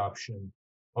have the option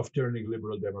of turning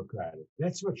liberal democratic.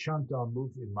 That's what Chantal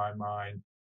Mouffe, in my mind,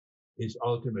 is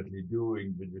ultimately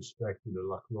doing with respect to the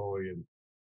Lacloian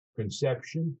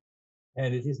conception.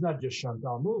 And it is not just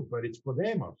Chantal Mouffe, but it's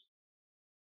Podemos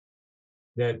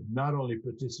that not only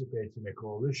participates in a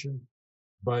coalition,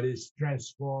 but is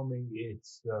transforming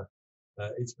its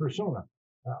persona.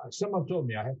 Someone told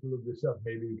me, I have to look this up,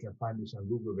 maybe you can find this on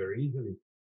Google very easily,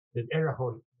 that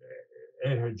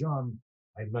Hirshon,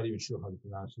 I'm not even sure how to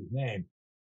pronounce his name,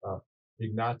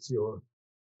 Ignacio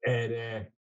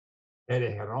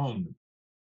Hirshon.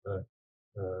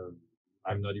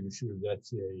 I'm not even sure if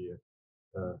that's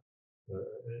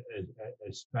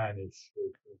a Spanish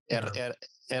term.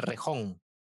 Errejón.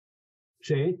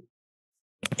 Say it.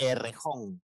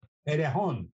 Errejón.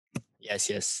 Errejón. Yes.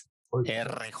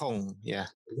 Errejón, yeah.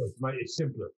 It's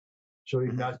simpler. So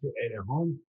Ignacio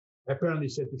Errejón apparently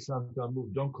said to Chantal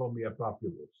Mouffe, don't call me a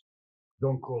populist.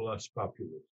 Don't call us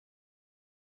populists.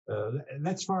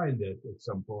 Let's find it at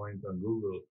some point on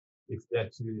Google if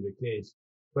that's really the case.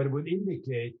 But it would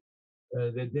indicate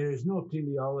that there is no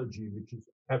teleology which is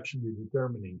absolutely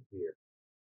determining here.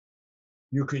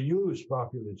 You can use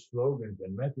populist slogans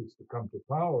and methods to come to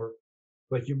power,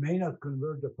 but you may not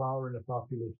convert the power in a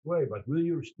populist way. But will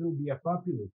you still be a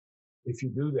populist if you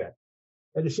do that?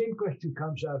 And the same question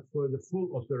comes out for the full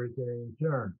authoritarian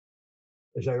turn.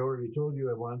 As I already told you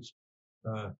once,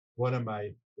 one of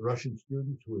my Russian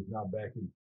students, who is now back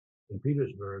in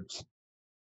Petersburg,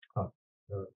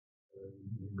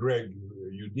 Greg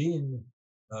Yudin,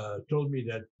 told me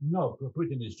that no,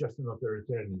 Putin is just an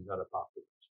authoritarian, he's not a populist.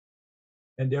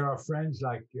 And there are friends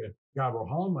like Gabor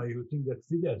Halmai who think that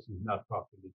Fidesz is not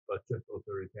populist, but just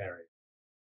authoritarian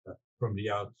from the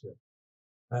outset.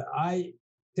 I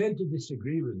tend to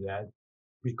disagree with that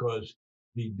because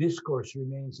the discourse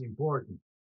remains important.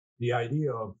 The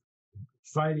idea of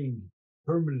fighting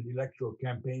permanent electoral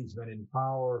campaigns when in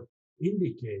power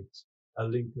indicates a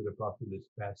link to the populist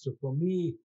past. So for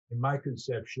me, in my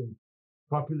conception,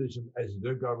 populism as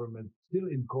the government still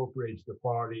incorporates the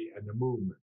party and the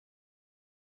movement.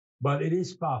 But it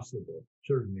is possible,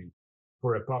 certainly,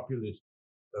 for a populist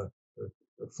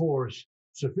force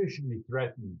sufficiently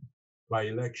threatened by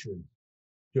elections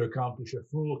to accomplish a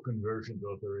full conversion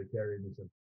to authoritarianism.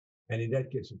 And in that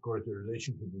case, of course, the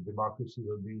relationship with democracy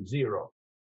will be zero.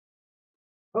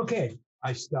 Okay,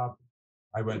 I stopped.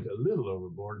 I went a little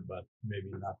overboard, but maybe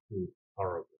not too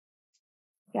horrible.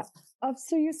 Yeah.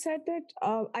 So you said that,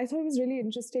 I thought it was really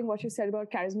interesting what you said about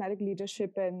charismatic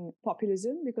leadership and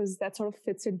populism, because that sort of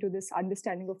fits into this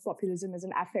understanding of populism as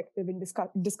an affective and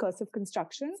discursive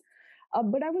construction.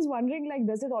 But I was wondering,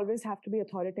 does it always have to be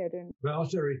authoritarian? Well,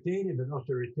 authoritative and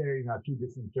authoritarian are two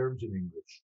different terms in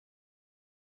English.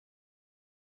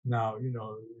 Now,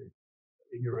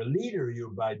 you're a leader, you're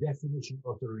by definition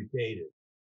authoritative,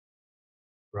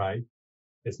 right?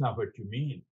 That's not what you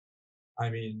mean. I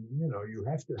mean, you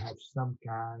have to have some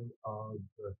kind of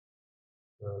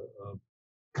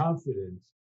confidence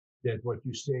that what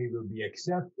you say will be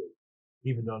accepted,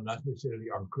 even though not necessarily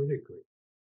uncritically.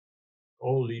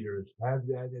 All leaders have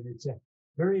that, and it's a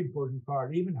very important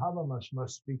part. Even Habermas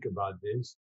must speak about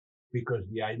this, because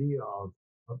the idea of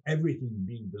everything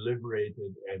being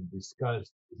deliberated and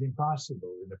discussed is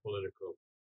impossible in a political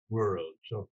world.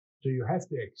 So you have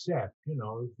to accept,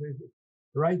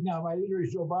 right now my leader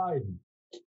is Joe Biden.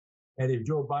 And if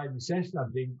Joe Biden says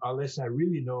something, unless I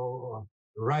really know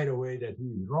right away that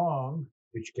he's wrong,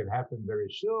 which can happen very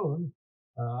soon,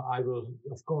 I will,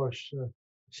 of course,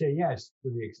 say yes to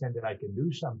the extent that I can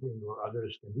do something or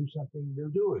others can do something, we'll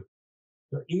do it.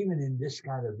 So even in this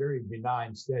kind of very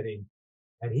benign setting,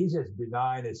 and he's as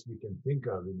benign as we can think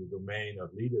of in the domain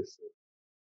of leadership,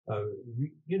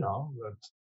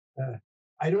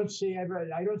 I don't say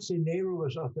Nehru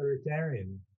was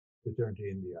authoritarian, to turn to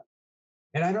India.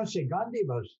 And I don't say Gandhi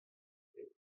was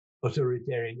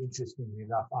authoritarian, interestingly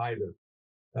enough, either.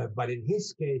 But in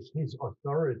his case, his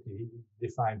authority,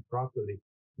 defined properly,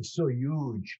 is so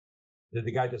huge that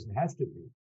the guy doesn't have to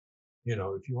be.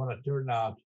 If you want to turn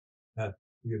out,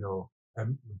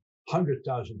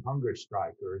 100,000 hunger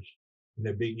strikers in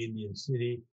a big Indian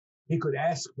city, he could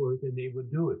ask for it and they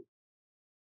would do it.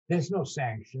 There's no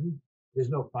sanction. There's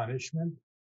no punishment.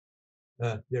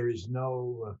 There is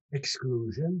no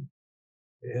exclusion.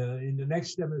 In the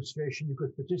next demonstration, you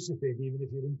could participate even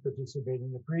if you didn't participate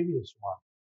in the previous one,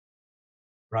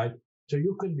 right? So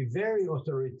you can be very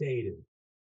authoritative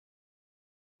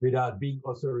without being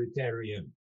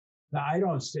authoritarian. Now, I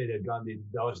don't say that Gandhi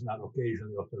was not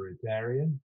occasionally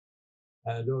authoritarian,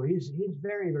 though he's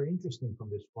very, very interesting from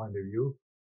this point of view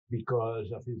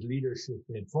because of his leadership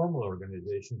in formal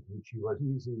organizations,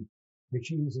 which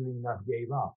he easily enough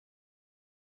gave up.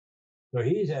 So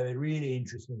he's a really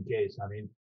interesting case. I mean,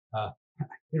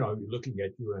 looking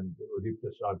at you and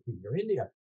Eötvös figure India,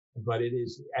 but it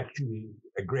is actually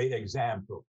a great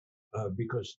example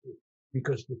because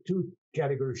the two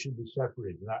categories should be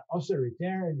separated. Now,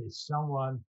 authoritarian is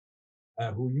someone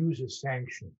who uses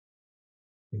sanction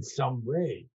in some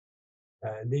way.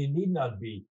 They need not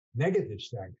be negative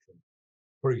sanction.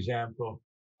 For example,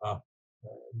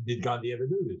 did Gandhi ever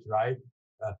do this, right?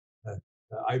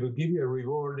 I will give you a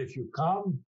reward if you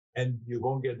come, and you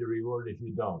won't get the reward if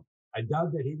you don't. I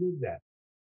doubt that he did that.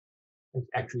 It's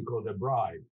actually called a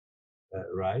bribe,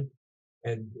 right?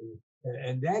 And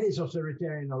that is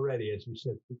authoritarian already, as we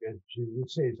said, as we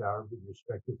would say, Zara, with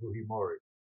respect to Fujimori,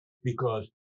 because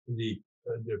the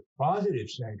positive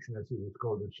sanction, as it is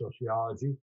called in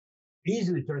sociology,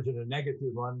 easily turns into a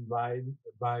negative one by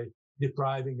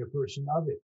depriving a person of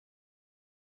it.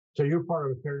 So you're part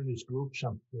of a fairness group,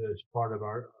 as part of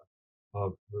our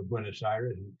Buenos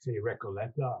Aires, say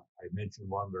Recoleta. I mentioned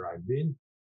one where I've been.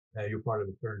 You're part of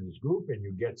the Furnace Group, and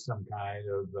you get some kind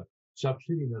of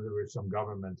subsidy, in other words, some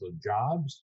governmental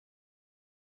jobs.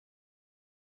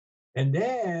 And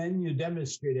then you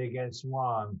demonstrate against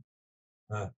one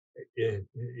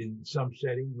in some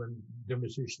setting when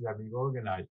demonstrations are being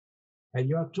organized. And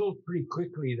you're told pretty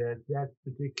quickly that that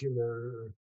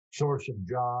particular source of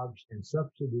jobs and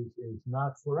subsidies is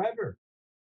not forever.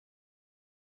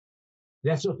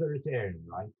 That's authoritarian,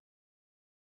 right?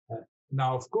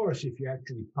 Now, of course, if you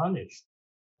actually punish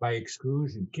by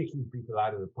exclusion, kicking people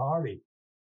out of the party,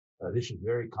 this is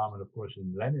very common, of course,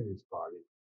 in Leninist party.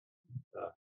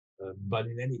 But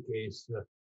in any case,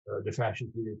 the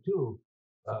fascists did it too.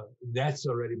 That's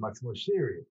already much more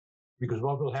serious, because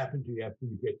what will happen to you after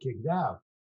you get kicked out?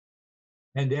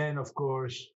 And then, of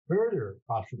course, further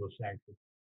possible sanctions.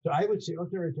 So I would say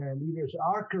authoritarian leaders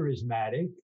are charismatic.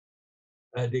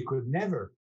 They could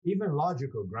never, even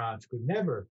logical grounds, could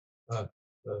never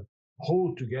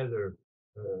hold together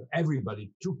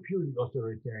everybody to purely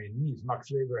authoritarian means.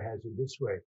 Max Weber has it this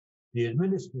way: the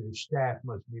administrative staff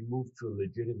must be moved to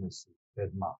legitimacy, says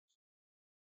Marx.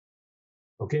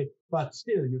 Okay, but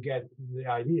still, you get the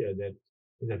idea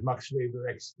that Max Weber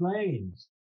explains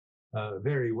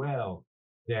very well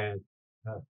that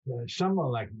someone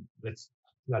like let's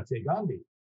say Gandhi,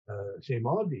 say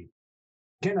Modi,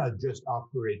 cannot just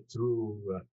operate through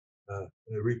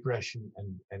repression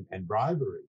and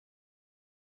bribery.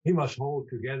 He must hold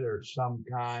together some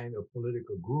kind of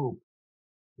political group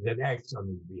that acts on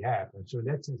his behalf. And so in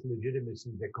that sense,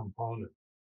 legitimacy is a component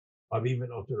of even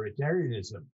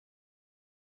authoritarianism.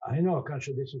 I know,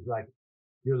 Kansha, this is like,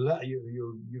 you're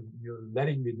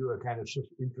letting me do a kind of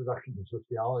introduction to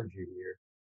sociology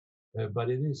here, but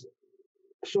it is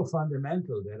so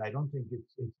fundamental that I don't think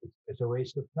it's a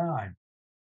waste of time.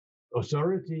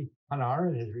 Authority, Hannah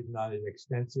Arendt has written on it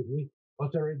extensively.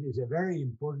 Authority is a very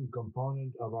important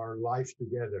component of our life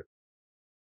together.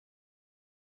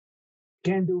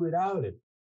 Can't do without it.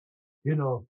 You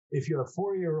know, if you're a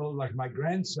 4-year-old like my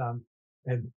grandson,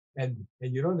 and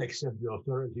you don't accept the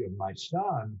authority of my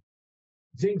son,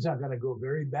 things are going to go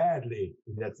very badly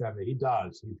in that family. He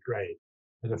does. He's great.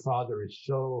 And the father is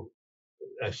so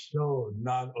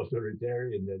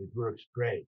non-authoritarian that it works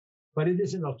great. But it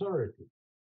is an authority.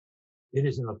 It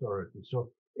is an authority.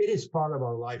 So it is part of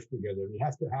our life together. We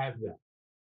have to have that.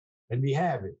 And we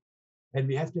have it. And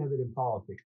we have to have it in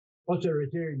politics.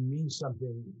 Authoritarian means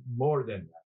something more than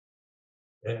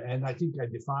that. And I think I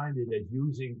defined it as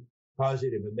using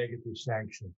positive and negative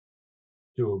sanctions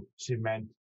to cement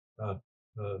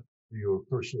your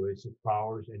persuasive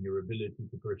powers and your ability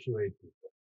to persuade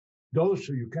people. Those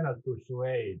who you cannot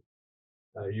persuade,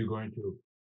 you're going to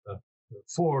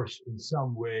force in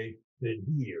some way to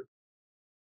adhere,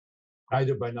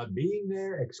 either by not being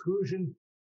there, exclusion,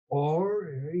 or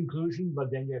inclusion, but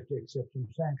then you have to accept some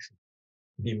sanctions.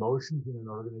 Demotions in an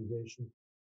organization,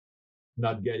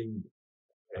 not getting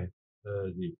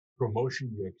the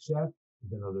promotion you accept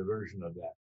is another version of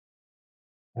that.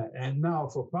 And now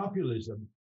for populism,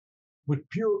 would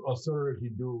pure authority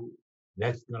do,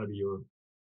 that's going to be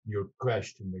your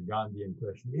question, the Gandhian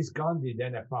question. Is Gandhi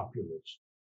then a populist?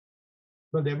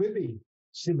 But there will be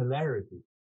similarity.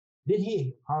 Did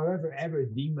he, however, ever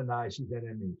demonize his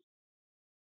enemies?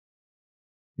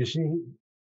 You see,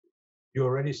 you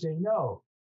already say no,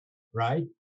 right?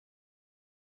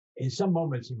 In some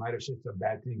moments, he might have said some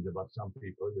bad things about some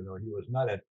people. You know, he was not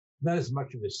as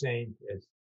much of a saint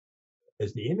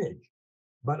as the image.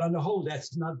 But on the whole,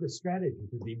 that's not the strategy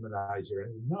to demonize your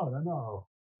enemy. No.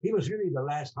 He was really the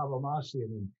last Habermasian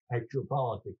in actual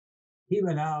politics. He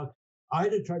went out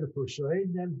either try to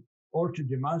persuade them or to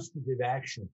demonstrative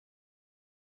action.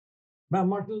 Well,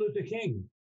 Martin Luther King.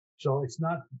 So it's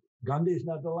not, Gandhi is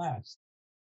not the last,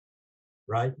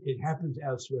 right? It happens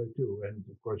elsewhere too. And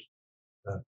of course,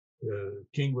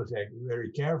 King was a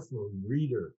very careful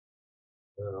reader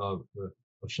of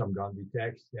some Gandhi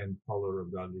texts and follower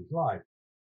of Gandhi's life.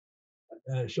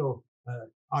 So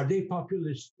are they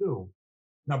populists too?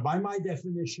 Now, by my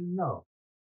definition, no.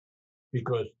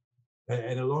 Because,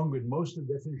 and along with most of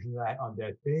the definitions on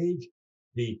that page,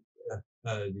 the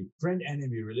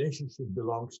friend-enemy relationship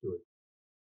belongs to it.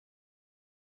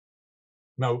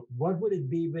 Now, what would it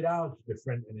be without the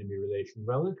friend-enemy relation?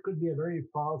 Well, it could be a very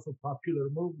powerful popular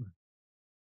movement.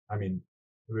 I mean,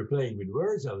 we're playing with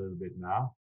words a little bit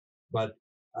now, but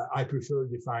I prefer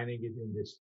defining it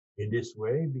in this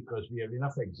way because we have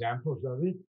enough examples of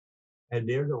it, and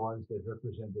they're the ones that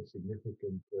represent a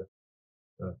significant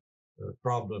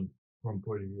problem from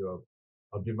point of view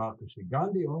of democracy.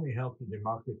 Gandhi only helped to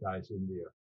democratize India.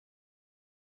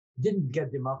 didn't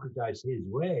get democratized his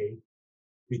way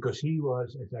because he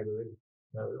was, as I will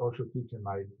also teach in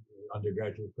my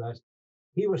undergraduate class,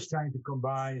 he was trying to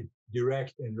combine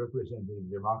direct and representative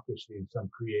democracy in some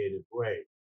creative way,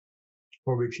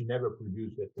 for which he never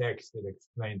produced a text that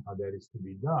explained how that is to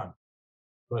be done.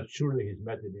 But surely his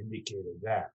method indicated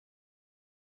that.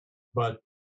 But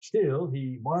still,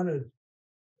 he wanted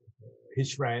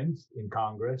his friends in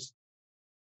Congress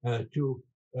to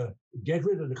get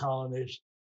rid of the colonists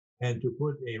and to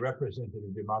put a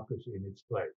representative democracy in its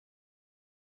place.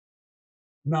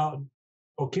 Now,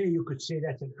 okay, you could say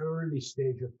that's an early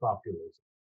stage of populism,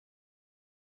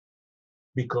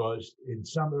 because in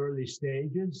some early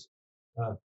stages,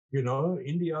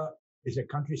 India is a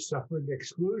country suffering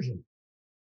exclusion.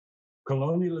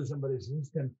 Colonialism was a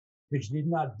system which did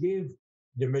not give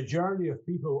the majority of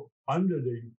people under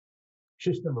the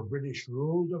system of British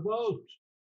rule the vote.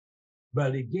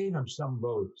 Well, it gave them some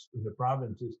votes in the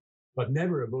provinces, but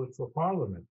never a vote for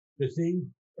parliament. The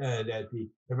thing that the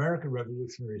American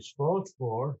revolutionaries fought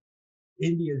for,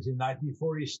 Indians in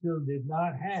 1940 still did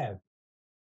not have.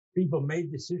 People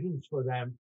made decisions for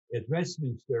them at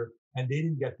Westminster, and they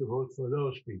didn't get to vote for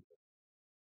those people.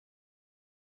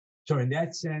 So in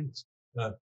that sense,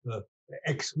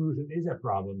 exclusion is a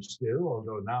problem still,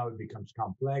 although now it becomes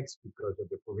complex because of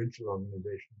the provincial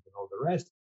organizations and all the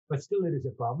rest. But still, it is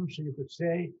a problem. So you could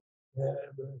say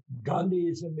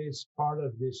Gandhiism is part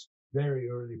of this very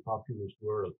early populist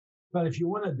world. But if you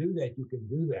want to do that, you can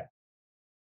do that.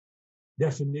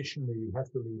 Definitionally, you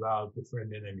have to leave out the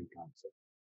friend-enemy concept.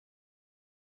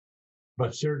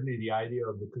 But certainly the idea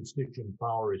of the constituent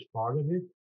power is part of it.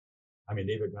 I mean,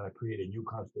 they were going to create a new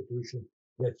constitution.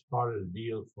 That's part of the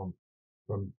deal from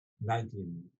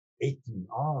 1918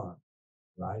 on,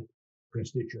 right?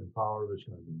 Constituent power was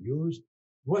going to be used.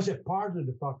 Was a part of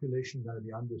the population going to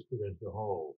be understood as the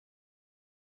whole?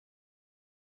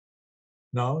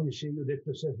 No, you see,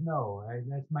 Eötvös says no.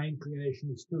 That's my inclination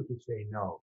is too, to say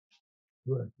no.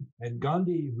 And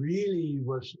Gandhi really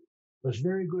was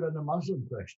very good on the Muslim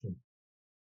question.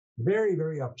 Very,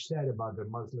 very upset about the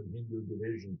Muslim-Hindu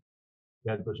division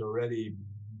that was already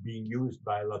being used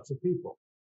by lots of people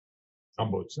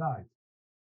on both sides.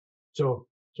 So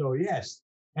yes,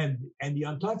 and the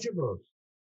untouchables,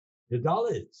 the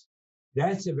Dalits,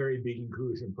 that's a very big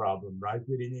inclusion problem, right,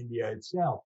 within India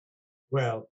itself.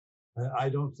 Well, I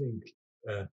don't think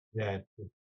that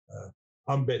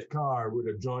Ambedkar would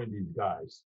have joined these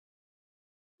guys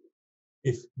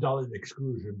if Dalit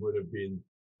exclusion would have been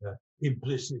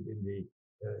implicit in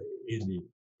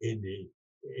the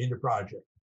project.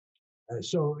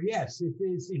 So yes, it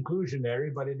is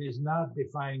inclusionary, but it is not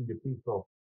defining the people.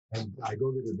 And I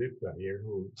go to the Vipta here,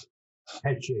 who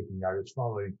head shaking I was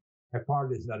following. A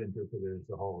part is not interpreted as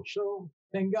the whole. So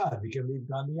thank God we can leave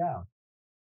Gandhi out.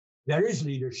 There is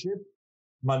leadership.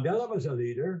 Mandela was a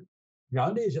leader.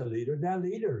 Gandhi is a leader. They're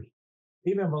leaders.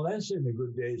 Even Valencia in the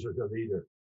good days was a leader.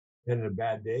 And in the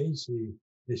bad days, he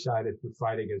decided to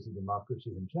fight against the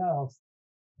democracy himself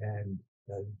and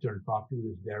turned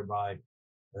populist, thereby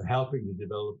helping the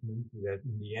development that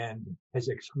in the end has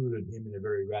excluded him in a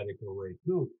very radical way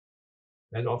too.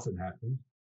 That often happens.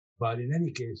 But in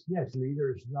any case, yes,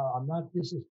 leaders, no,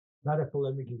 this is not a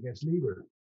polemic against leaders.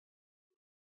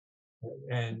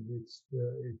 And it's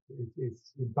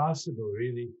impossible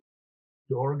really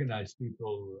to organize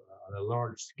people on a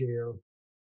large scale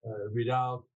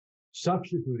without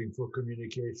substituting for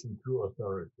communication through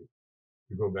authority,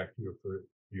 to go back to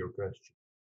your question.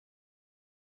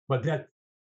 But that,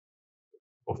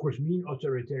 of course, mean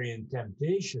authoritarian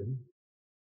temptation,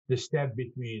 the step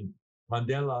between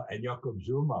Mandela and Jacob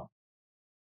Zuma,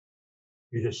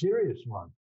 is a serious one.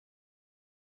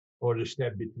 Or the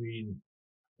step between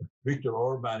Viktor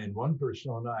Orban in one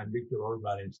persona and Viktor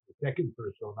Orban in the second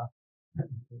persona.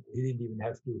 He didn't even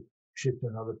have to shift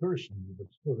another person,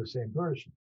 but still the same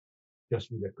person,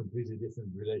 just with a completely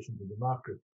different relation to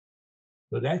democracy.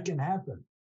 So that can happen.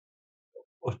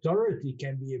 Authority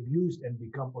can be abused and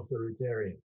become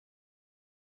authoritarian.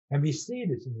 And we see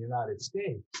this in the United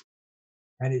States.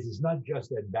 And it is not just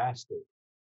that bastard.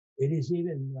 It is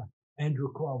even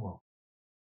Andrew Cuomo,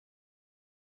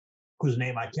 whose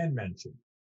name I can mention,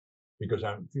 because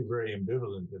I feel very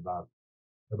ambivalent about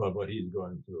what he's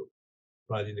going through.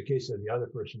 But in the case of the other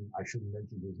person, I shouldn't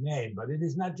mention his name, but it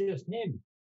is not just him.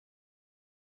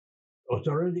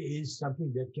 Authority is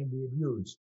something that can be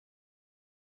abused.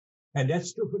 And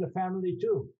that's true for the family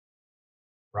too,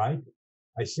 right?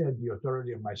 I said the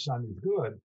authority of my son is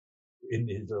good in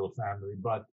his little family,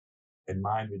 and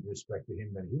mine with respect to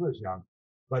him when he was young,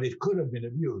 but it could have been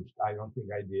abused. I don't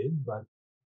think I did, but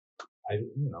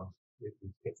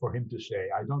for him to say.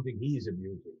 I don't think he is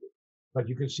abusing it, but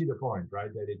you can see the point,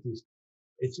 right? That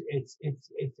it's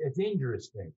a dangerous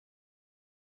thing,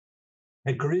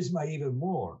 and charisma even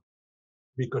more,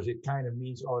 because it kind of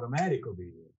means automatic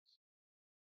obedience.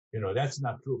 That's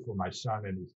not true for my son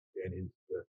and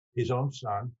his own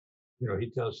son. He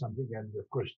tells something, and of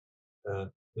course,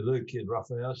 the little kid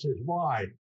Raphael says, "Why?"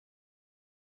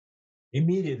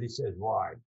 Immediately says,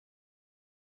 "Why?"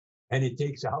 And it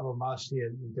takes a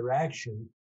Habermasian interaction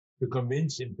to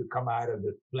convince him to come out of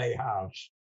the playhouse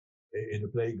in the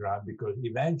playground, because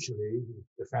eventually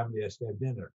the family has to have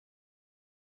dinner.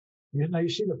 Now you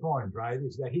see the point, right?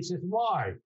 Is that he says,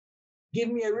 "Why?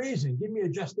 Give me a reason. Give me a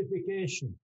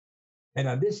justification." And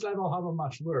on this level,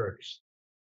 Habermas works.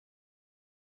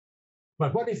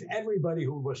 But what if everybody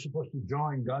who was supposed to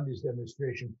join Gandhi's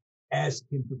demonstration asked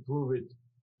him to prove it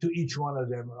to each one of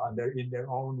them in their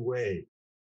own way?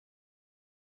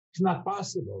 It's not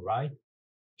possible, right?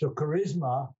 So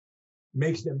charisma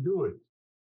makes them do it.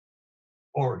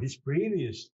 Or his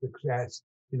previous success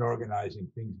in organizing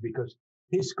things, because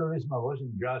his charisma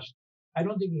wasn't just, I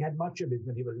don't think he had much of it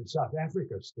when he was in South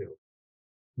Africa still.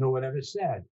 No one ever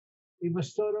said. It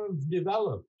was sort of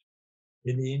developed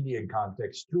in the Indian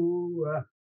context through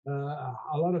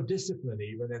a lot of discipline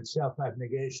even, and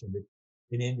self-abnegation that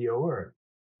in India worked.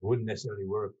 It wouldn't necessarily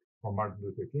work for Martin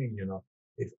Luther King,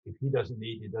 If he doesn't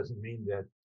eat, it doesn't mean that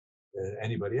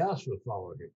anybody else will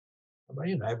follow him. But,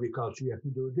 every culture you have to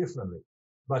do it differently.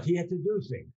 But he had to do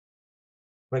things.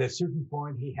 But at a certain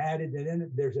point, he had it, and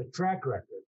then there's a track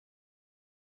record.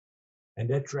 And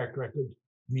that track record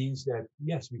means that,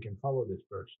 yes, we can follow this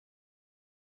person.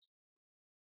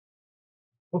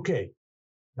 Okay,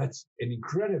 that's an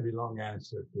incredibly long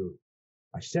answer to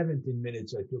 17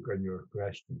 minutes I took on your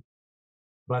question.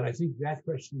 But I think that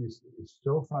question is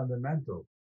so fundamental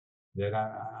that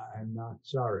I'm not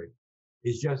sorry.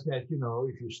 It's just that,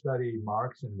 if you study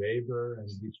Marx and Weber and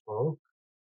these folk,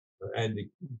 and the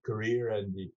career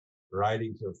and the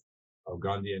writings of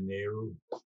Gandhi and Nehru,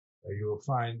 you will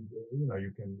find,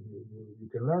 you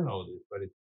can learn all this, but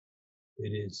it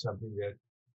is something that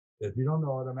we don't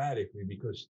know automatically,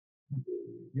 because,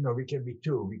 we can be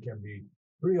two. We can be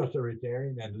very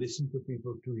authoritarian and listen to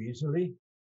people too easily,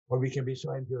 or we can be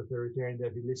so anti-authoritarian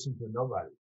that we listen to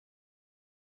nobody.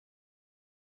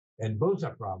 And both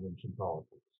are problems in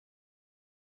politics.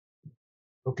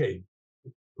 Okay,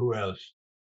 who else?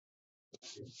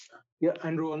 Yeah,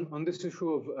 Andrew, on this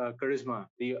issue of charisma,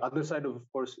 the other side, of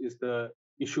course, is the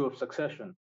issue of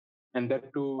succession. And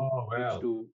that too leads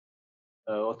to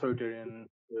authoritarian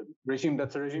regime.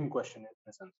 That's a regime question in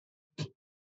a sense.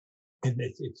 And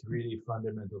it's really a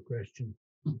fundamental question,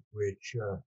 which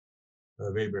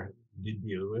Weber did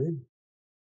deal with.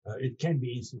 It can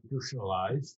be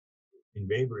institutionalized in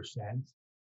Weber's sense,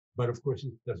 but of course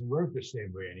it doesn't work the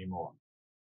same way anymore.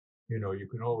 You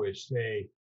can always say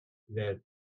that,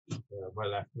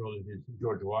 well, after all, it is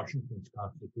George Washington's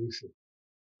Constitution,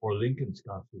 or Lincoln's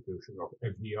Constitution, or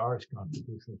FDR's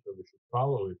Constitution, so we should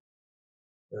follow it.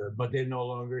 But they're no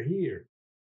longer here,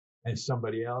 and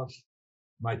somebody else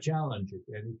might challenge it,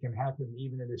 and it can happen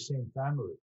even in the same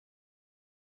family.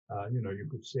 You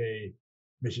could say,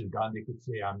 Mrs. Gandhi could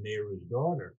say, "I'm Nehru's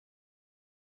daughter,"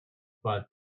 but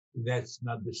that's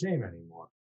not the same anymore,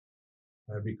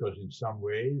 because in some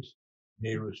ways,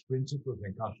 Nehru's principles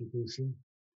and constitution,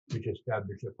 which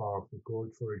established a powerful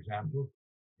court, for example,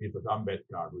 it was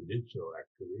Ambedkar who did so,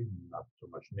 actually, not so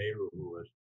much Nehru, who was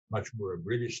much more a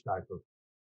British type of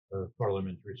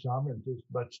parliamentary sovereignty,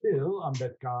 but still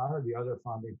Ambedkar, the other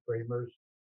founding framers,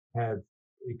 have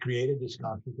created this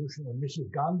constitution, and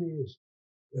Mrs. Gandhi is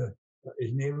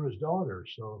Nehru's daughter.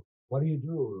 So what do you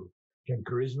do? Can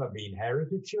charisma be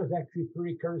inherited? She was actually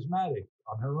pretty charismatic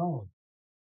on her own,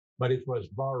 but it was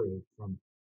borrowed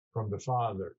from the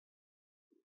father.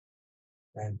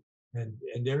 And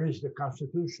there is the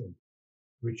Constitution,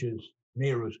 which is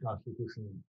Nehru's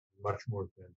Constitution much more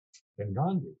than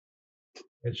Gandhi.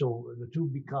 And so the two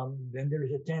become, then there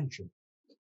is a tension.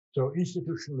 So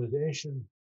institutionalization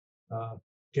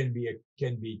can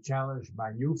be challenged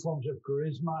by new forms of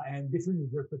charisma and different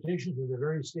interpretations of the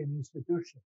very same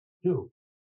institution too.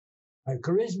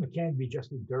 Charisma can't be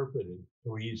just interpreted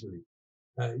so easily.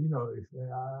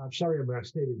 I'm sorry I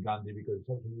stated Gandhi because it's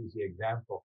such an easy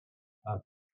example.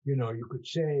 You could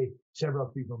say, several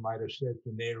people might have said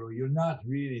to Nehru, "You're not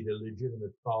really the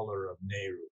legitimate follower of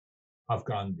Nehru, of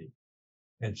Gandhi."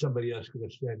 And somebody else could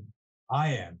have said,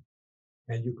 "I am."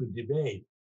 And you could debate.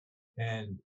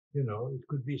 And, it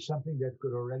could be something that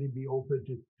could already be open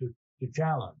to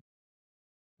challenge.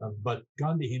 But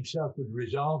Gandhi himself would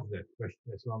resolve that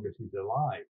question as long as he's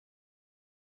alive.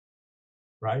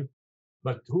 right?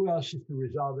 But who else is to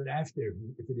resolve it after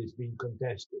if it is being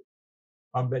contested?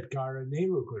 Ambedkar and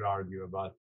Nehru could argue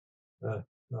about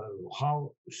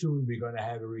how soon we're going to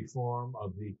have a reform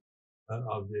of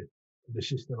the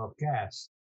system of caste.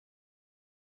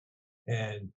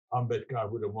 And Ambedkar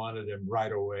would have wanted them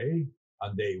right away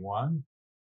on day one,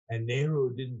 and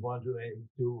Nehru didn't want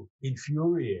to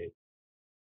infuriate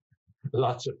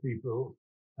lots of people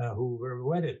who were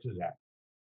wedded to that.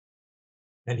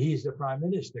 And he's the prime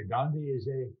minister. Gandhi is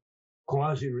a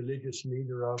quasi-religious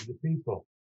leader of the people.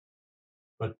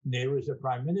 But Nehru is the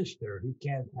prime minister. He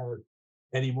can't have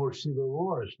any more civil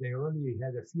wars. They already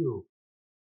had a few.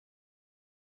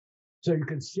 So you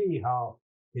can see how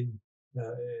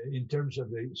in terms of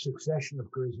the succession of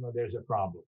charisma, there's a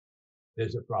problem.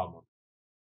 There's a problem.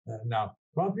 Now,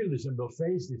 populism will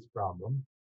face this problem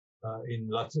in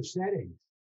lots of settings.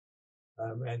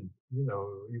 And,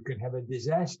 you can have a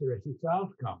disaster as its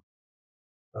outcome.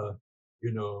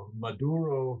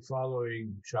 Maduro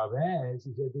following Chavez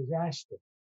is a disaster.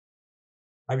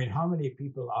 I mean, how many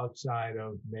people outside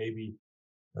of maybe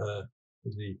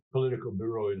the political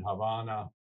bureau in Havana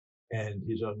and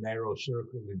his own narrow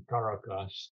circle in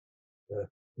Caracas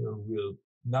will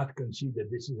not concede that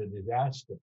this is a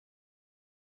disaster?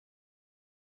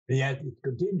 And yet it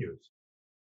continues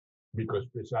because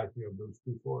precisely of those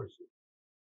two forces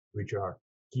which are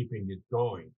keeping it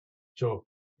going. So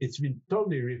it's been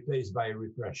totally replaced by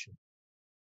repression.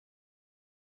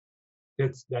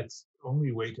 That's the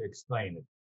only way to explain it.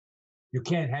 You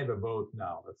can't have a vote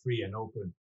now, a free and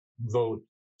open vote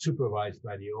supervised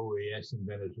by the OAS in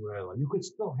Venezuela. You could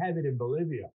still have it in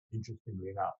Bolivia, interestingly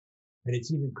enough. And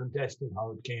it's even contested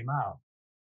how it came out.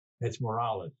 That's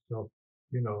Morales. So,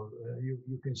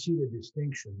 you can see the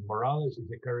distinction. Morales is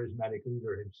a charismatic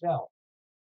leader himself.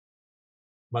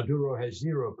 Maduro has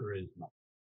zero charisma.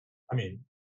 I mean,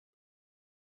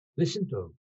 listen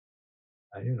to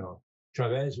him.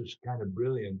 Chavez was kind of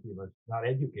brilliant. He was not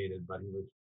educated, but he was,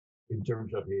 in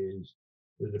terms of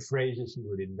the phrases he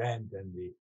would invent and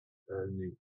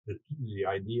the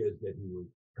ideas that he would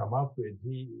come up with,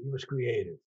 he was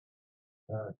creative.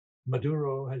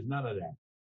 Maduro has none of that.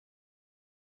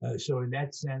 So in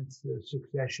that sense,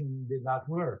 succession did not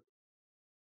work.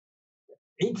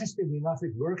 Interestingly enough,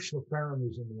 it works for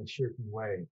Peronism in a certain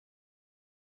way.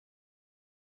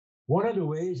 One of the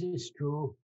ways is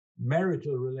through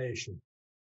marital relation.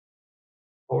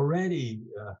 Already,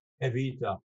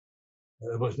 Evita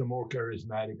was the more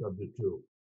charismatic of the two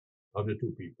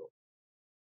people,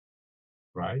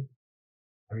 right?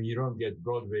 I mean, you don't get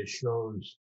Broadway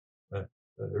shows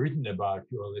written about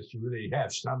you unless you really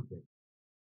have something.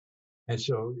 And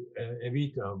so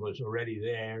Evita was already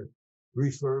there,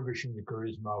 refurbishing the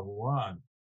charisma of one.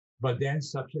 But then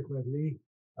subsequently,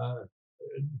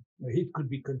 it could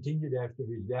be continued after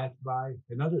his death by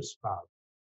another spouse.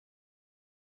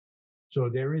 So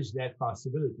there is that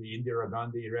possibility. Indira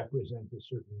Gandhi represents a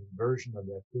certain version of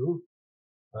that too,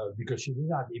 because she did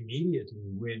not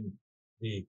immediately win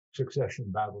the succession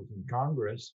battles in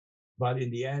Congress. But in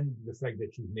the end, the fact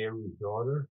that she's Nehru's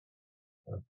daughter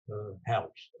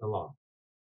helps a lot.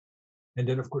 And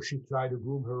then, of course, she tried to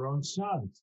groom her own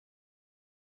sons.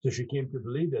 So she came to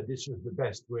believe that this was the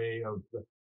best way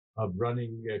of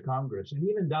running Congress. And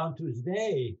even down to this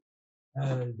day,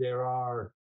 there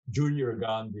are junior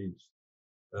Gandhis,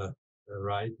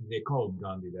 right? They called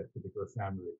Gandhi that particular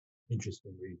family,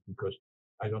 interestingly, because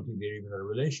I don't think they're even a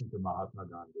relation to Mahatma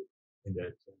Gandhi in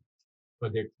that sense.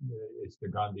 But it's the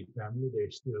Gandhi family. They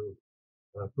still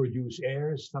produce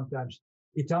heirs. Sometimes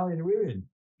Italian women,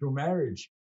 through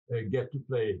marriage, get to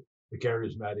play a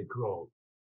charismatic role.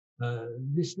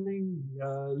 This thing,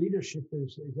 leadership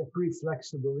is a pretty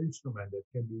flexible instrument that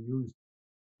can be used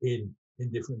in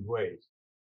different ways.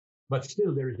 But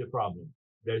still, there is a problem.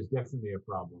 There's definitely a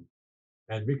problem.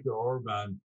 And Viktor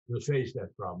Orban will face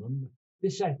that problem.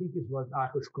 This, I think, is what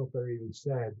Ákos Koper even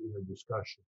said in a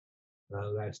discussion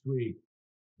last week,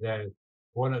 that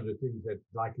one of the things that's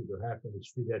likely to happen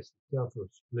is Fidesz itself will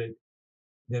split.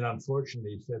 Then,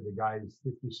 unfortunately, he said the guy is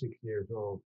 56 years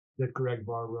old. Is that correct,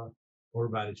 Barbara?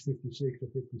 Orban is 56 or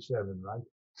 57, right?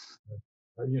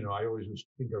 I always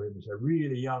think of him as a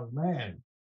really young man.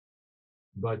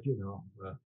 But,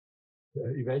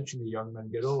 eventually young men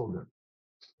get older.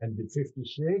 And with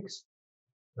 56,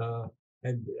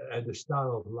 and the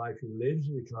style of life he lives,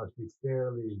 which must be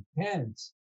fairly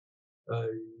tense,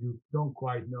 you don't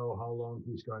quite know how long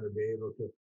he's going to be able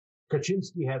to.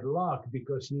 Kaczynski had luck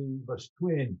because he was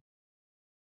twin.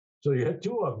 So you had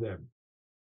two of them.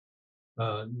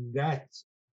 That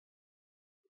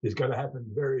is going to happen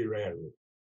very rarely,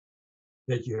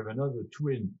 that you have another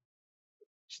twin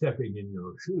stepping in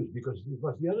your shoes, because it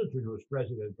was the other two who was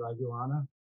president, right, Joanna?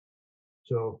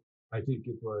 So I think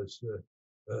it was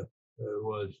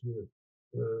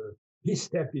he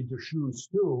stepped into shoes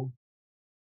too,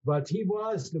 but he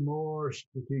was the more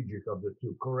strategic of the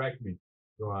two. Correct me,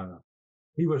 Joanna.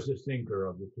 He was the thinker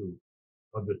of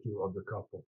the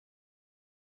couple.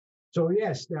 So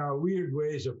yes, there are weird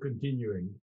ways of continuing.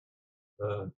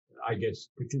 I guess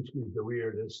Kaczynski is the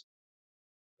weirdest.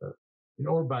 In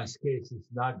Orban's case,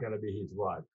 it's not going to be his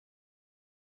wife.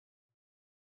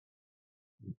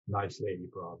 Nice lady,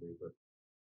 probably, but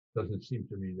doesn't seem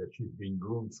to me that she's being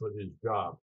groomed for this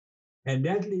job. And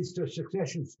that leads to a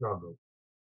succession struggle.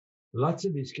 Lots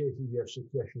of these cases, you have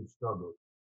succession struggles.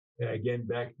 Again,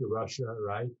 back to Russia,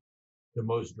 right? The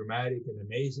most dramatic and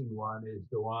amazing one is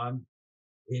the one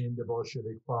in the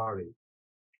Bolshevik Party,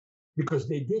 because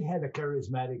they did have a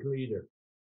charismatic leader,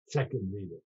 second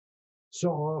leader.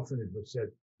 So often it was said,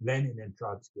 Lenin and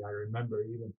Trotsky. I remember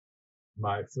even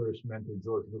my first mentor,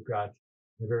 George Lukács,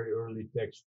 in a very early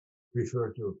text,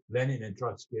 referred to Lenin and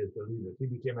Trotsky as the leaders. He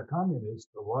became a communist,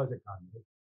 or was a communist,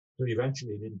 so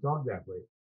eventually he didn't talk that way.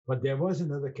 But there was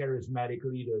another charismatic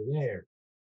leader there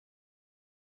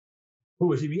who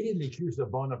was immediately accused of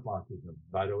Bonapartism.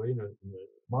 By the way, in the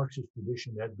Marxist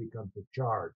tradition, that becomes a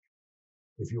charge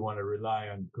if you want to rely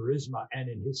on charisma and,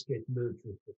 in his case,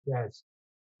 military success,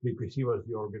 because he was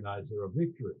the organizer of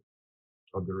victory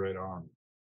of the Red Army.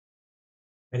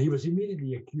 And he was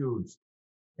immediately accused.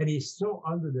 And he's so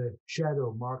under the shadow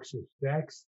of Marxist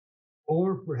texts,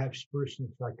 or perhaps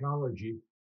personal psychology,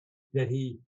 that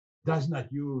he does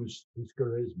not use his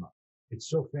charisma. It's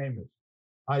so famous.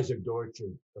 Isaac Deutscher,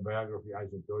 the biography of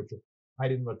Isaac Deutscher. I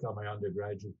didn't want to tell my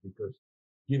undergraduates because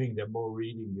giving them more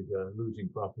reading is a losing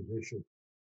proposition.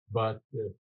 But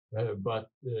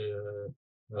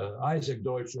Isaac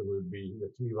Deutscher would be the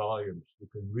 3 volumes. You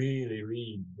can really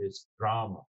read this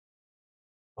drama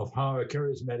of how a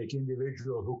charismatic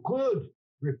individual who could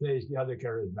replace the other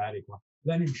charismatic one.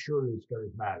 Lenin surely is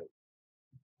charismatic.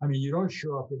 I mean, you don't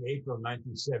show up in April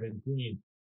 1917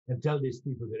 and tell these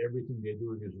people that everything they're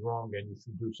doing is wrong and you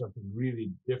should do something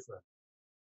really different.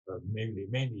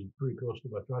 Mainly pretty close to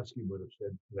what Trotsky would have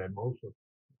said to them also,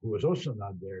 who was also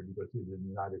not there because he was in the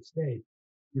United States.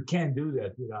 You can't do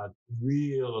that without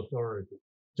real authority.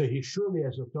 So he surely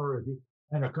has authority.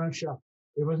 And Akansha,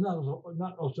 it was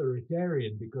not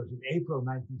authoritarian, because in April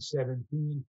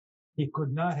 1917, he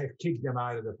could not have kicked them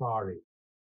out of the party.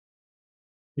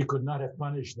 He could not have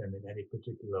punished them in any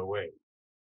particular way.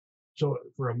 So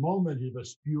for a moment, it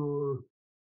was pure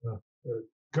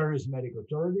charismatic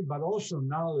authority, but also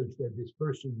knowledge that this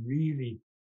person really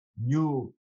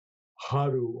knew how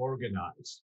to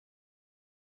organize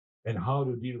and how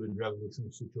to deal with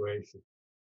revolutionary situations.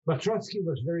 But Trotsky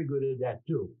was very good at that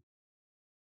too.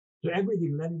 So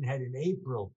everything Lenin had in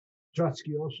April,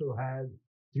 Trotsky also had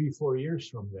 3-4 years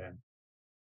from then.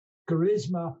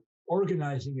 Charisma,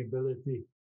 organizing ability,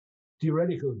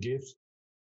 theoretical gifts.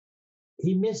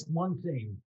 He missed one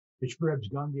thing, which perhaps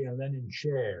Gandhi and Lenin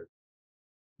shared,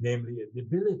 namely the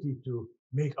ability to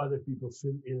make other people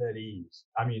feel ill at ease.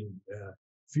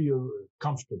 Feel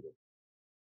comfortable.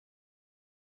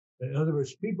 In other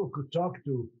words, people could talk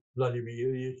to Vladimir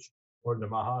Ilyich or the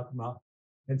Mahatma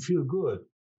and feel good,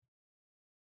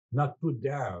 not put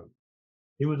down.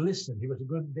 He would listen. They were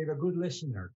a good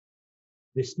listener.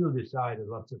 They still decided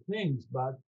lots of things,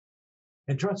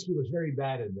 and Trotsky was very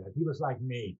bad at that. He was like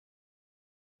me.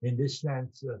 In this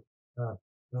sense,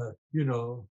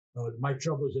 my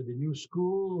troubles at the new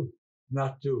school,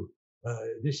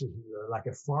 this is like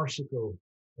a farcical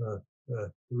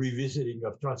revisiting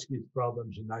of Trotsky's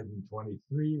problems in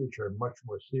 1923, which are much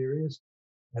more serious.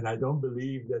 And I don't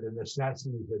believe that an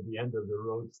assassin is at the end of the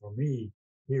road for me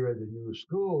here at the new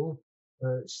school.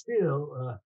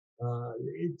 Still,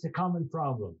 it's a common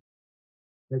problem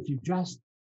that you just,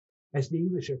 as the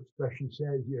English expression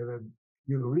says,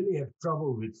 you really have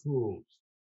trouble with fools.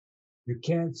 You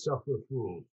can't suffer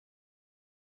fools.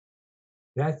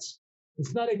 It's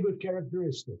not a good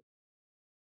characteristic.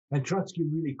 And Trotsky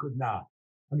really could not.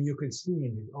 You can see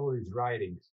in all his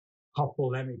writings how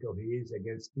polemical he is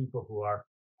against people who are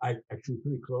actually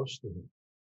pretty close to him.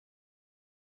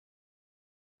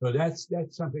 So that's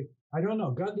something. I don't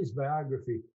know. Gandhi's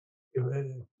biography,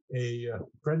 a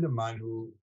friend of mine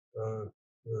who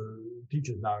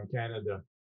teaches now in Canada,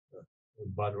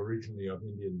 but originally of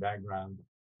Indian background,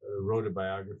 wrote a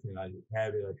biography, and I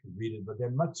have it. I should read it. But there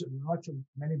are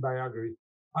many biographies.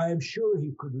 I am sure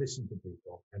he could listen to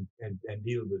people and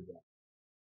deal with them,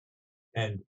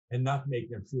 and not make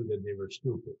them feel that they were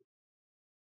stupid.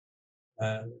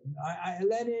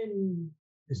 Lenin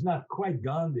it's not quite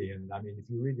Gandhian. I mean, if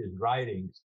you read his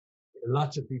writings,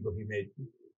 lots of people he made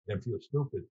them feel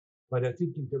stupid. But I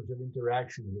think in terms of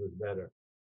interaction, he was better.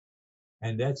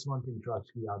 And that's one thing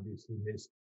Trotsky obviously missed.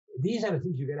 These are the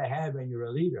things you got to have when you're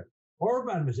a leader.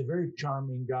 Orban was a very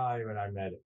charming guy when I met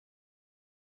him.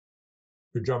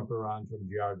 To jump around from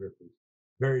geography,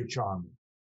 very charming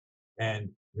and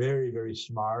very, very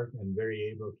smart and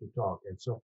very able to talk. And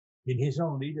so in his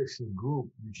own leadership group,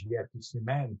 which he had to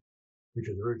cement, which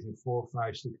was originally 4,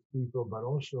 5, 6 people, but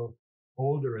also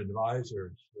older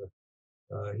advisors,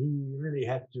 he really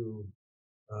had to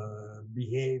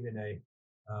behave in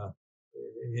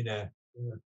a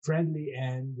friendly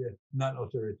and not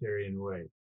authoritarian way.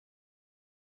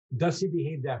 Does he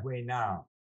behave that way now?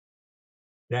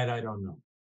 That I don't know.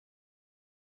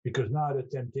 Because now the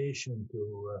temptation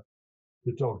to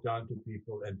talk down to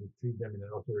people and to treat them in an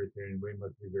authoritarian way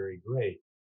must be very great.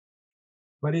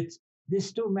 But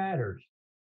this too matters.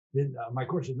 My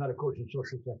course is not a course in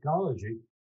social psychology,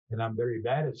 and I'm very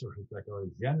bad at social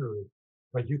psychology generally,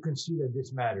 but you can see that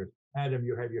this matters. Adam,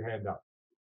 you have your hand up.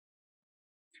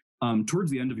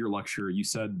 Towards the end of your lecture, you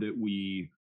said that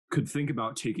we could think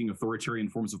about taking authoritarian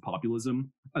forms of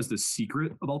populism as the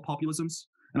secret of all populisms.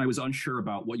 And I was unsure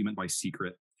about what you meant by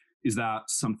secret. Is that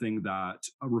something that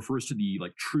refers to the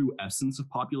true essence of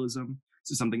populism?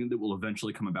 Is it something that will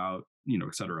eventually come about,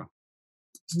 et cetera?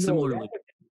 Similarly,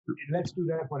 let's do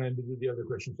that one and do the other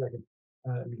question second,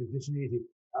 because this is easy.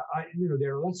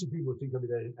 There are lots of people who think of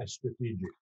it as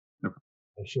strategic. Okay.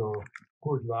 So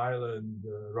Kurt Weill and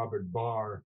Robert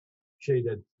Barr say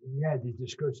that, these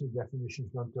discursive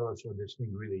definitions don't tell us what this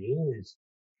thing really is.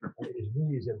 It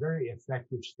really is a very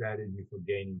effective strategy for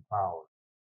gaining power.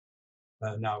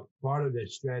 Now, part of that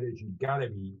strategy got to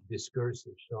be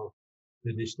discursive. So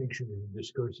the distinction between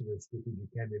discursive and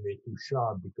strategic can be made too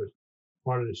sharp, because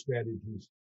part of the strategies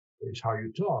is how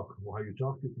you talk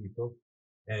to people,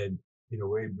 and in a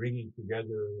way bringing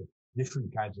together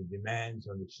different kinds of demands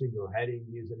on a single heading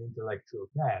is an intellectual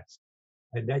task.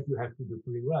 And that you have to do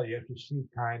pretty well. You have to see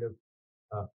kind of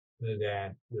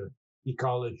that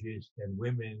ecologists and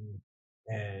women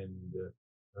and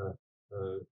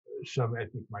some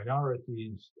ethnic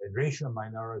minorities and racial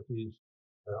minorities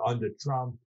under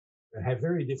Trump have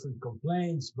very different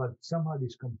complaints, but somehow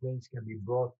these complaints can be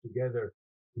brought together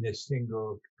in a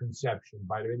single conception.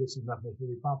 By the way, this is not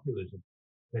necessarily populism.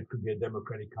 That could be a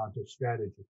democratic counter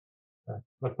strategy.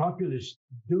 But populists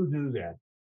do that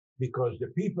because the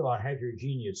people are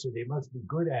heterogeneous, so they must be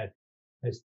good at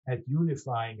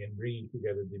unifying and bringing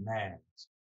together demands.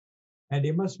 And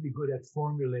they must be good at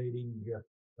formulating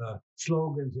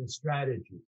slogans and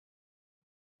strategies.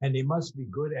 And they must be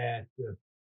good at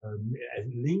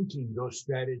linking those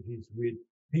strategies with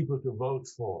people to vote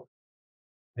for.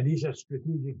 And these are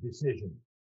strategic decisions.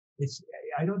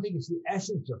 I don't think it's the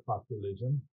essence of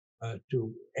populism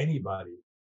to anybody,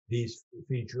 these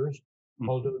features,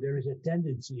 although there is a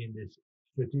tendency in this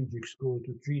strategic school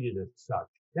to treat it as such.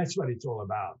 That's what it's all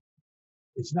about.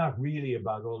 It's not really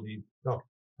about all the talk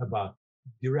about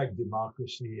direct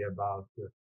democracy, about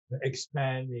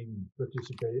expanding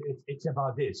participation. It's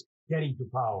about this, getting to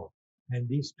power. And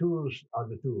these tools are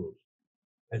the tools.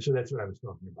 And so that's what I was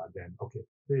talking about then. Okay,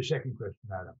 so your second question,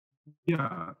 Adam.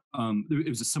 Yeah, it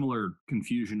was a similar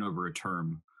confusion over a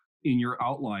term. In your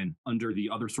outline, under the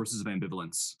other sources of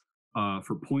ambivalence,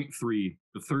 for point 3,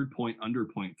 the third point under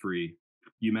point 3,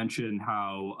 you mentioned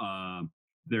how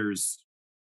there's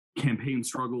campaign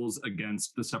struggles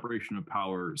against the separation of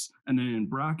powers. And then in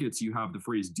brackets, you have the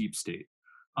phrase deep state.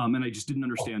 And I just didn't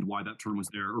understand why that term was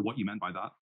there or what you meant by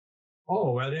that.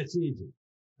 Oh, well, that's easy.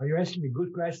 You're asking me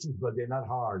good questions, but they're not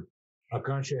hard.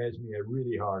 Akansha asked me a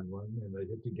really hard one, and I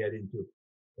had to get into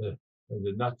the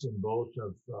nuts and bolts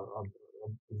of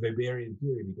Weberian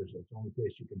theory, because that's the only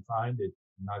place you can find it,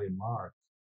 not in Marx.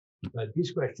 But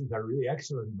these questions are really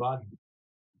excellent, but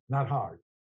not hard.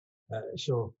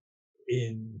 So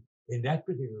in that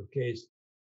particular case,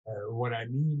 what I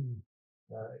mean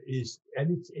is,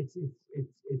 and it's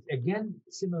again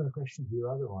similar question to your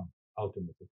other one.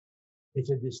 Ultimately, it's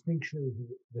a distinction of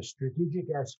the strategic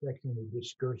aspect and the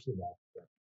discursive aspect.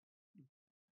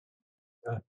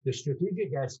 The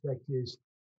strategic aspect is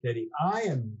that I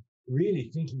am really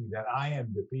thinking that I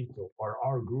am the people, or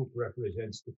our group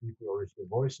represents the people, or is the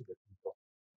voice of the people.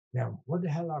 Now, what the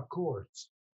hell are courts?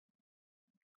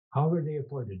 How were they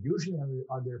appointed? Usually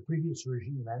under their previous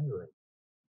regime anyway.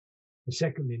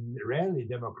 Secondly, rarely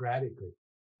democratically.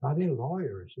 Are they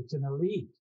lawyers? It's an elite.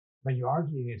 When you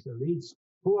argue against elites,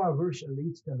 who are worse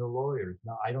elites than the lawyers?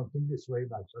 Now, I don't think this way,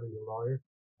 but I'm sort of a lawyer,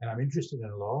 and I'm interested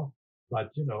in law.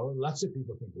 But, lots of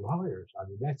people think lawyers. I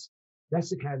mean, that's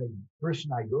the kind of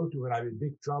person I go to when I'm in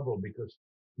big trouble because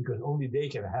only they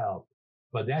can help.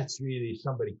 But that's really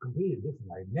somebody completely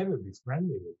different. I'd never be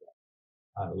friendly with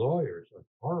them. Lawyers are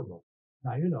horrible.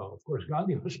 Now, of course,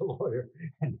 Gandhi was a lawyer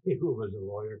and Nehru was a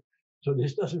lawyer. So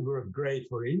this doesn't work great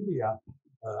for India.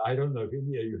 I don't know if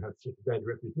India, you have such a bad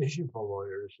reputation for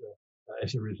lawyers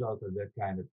as a result of that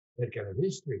kind of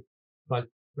history. But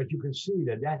you can see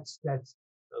that's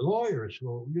lawyers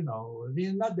who,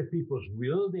 they're not the people's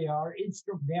will. They are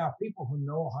people who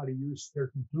know how to use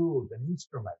certain tools and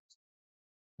instruments.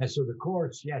 And so the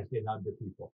courts, yes, they're not the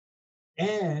people.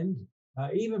 And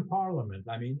even parliament,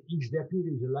 I mean, each deputy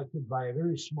is elected by a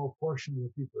very small portion of the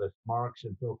people, as Marx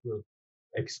and Tocqueville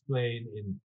explain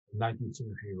in 19th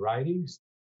century writings.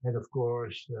 And of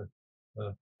course,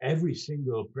 every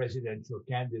single presidential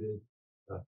candidate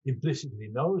implicitly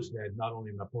knows that, not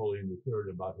only Napoleon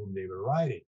III, about whom they were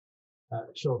writing.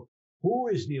 So who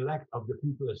is the elect of the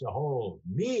people as a whole?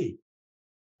 Me,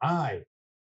 I,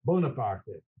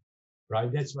 Bonaparte,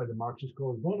 right? That's why the Marxists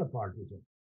call it Bonapartism.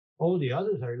 All the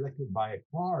others are elected by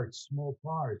parts, small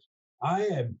parts. I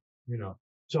am,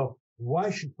 so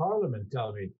why should Parliament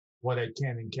tell me what I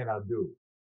can and cannot do?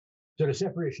 So the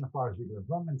separation of powers between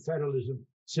them, and federalism,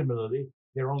 similarly,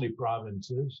 they're only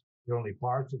provinces, they're only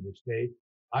parts of the state.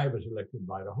 I was elected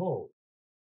by the whole.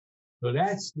 So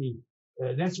that's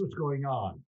what's going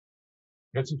on.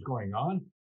 That's what's going on.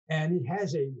 And it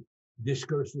has a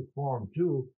discursive form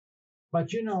too, but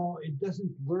it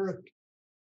doesn't work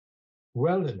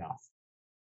well enough.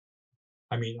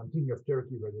 I mean, I'm thinking of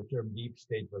Turkey, where the term deep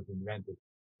state was invented.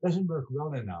 It doesn't work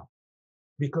well enough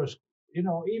because,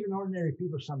 even ordinary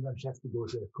people sometimes have to go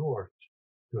to the courts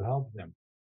to help them.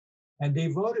 And they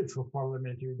voted for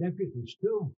parliamentary deputies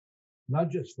too, not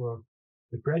just for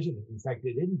the president. In fact,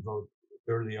 they didn't vote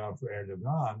early on for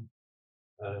Erdogan.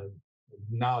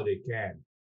 Now they can,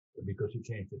 because he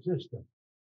changed the system.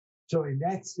 So in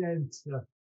that sense,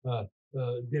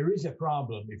 there is a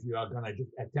problem if you are going to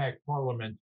just attack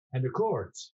parliament and the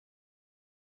courts,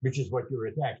 which is what you're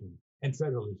attacking, and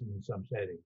federalism in some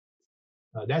settings.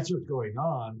 That's what's going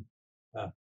on.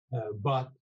 But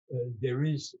there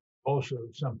is also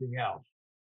something else,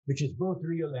 which is both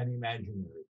real and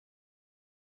imaginary.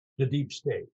 The deep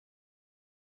state.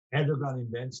 Erdogan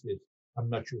invents this. I'm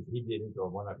not sure if he did it or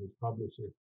one of his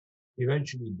publicists.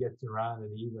 Eventually gets around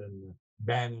and even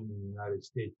banning the United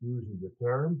States using the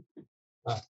term.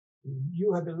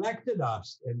 You have elected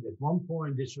us, and at one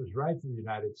point this was right for the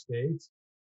United States.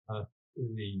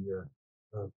 The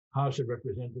House of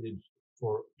Representatives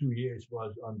for 2 years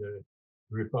was under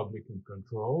Republican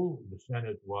control. The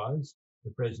Senate was,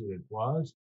 the president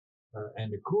was,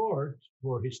 and the court,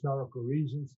 for historical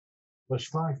reasons, was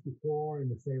 5-4 in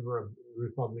the favor of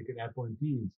Republican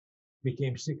appointees,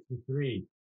 became 6-3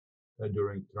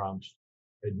 during Trump's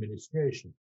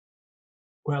administration.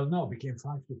 Well, no, became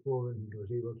 5-4 when he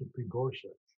was able to pick Gorsuch.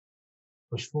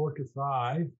 It was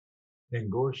 4-5, then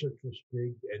Gorsuch was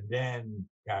picked, and then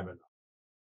Kavanaugh.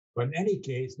 But in any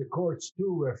case, the courts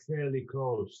too were fairly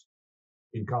close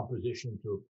in composition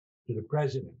to the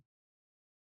president.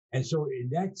 And so in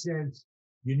that sense,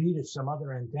 you needed some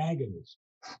other antagonist.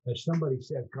 As somebody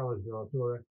said, Carlos de la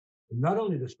Torre, not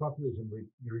only does populism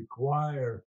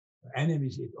require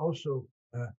enemies, it also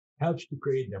helps to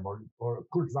create them, or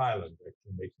Kurt Weiland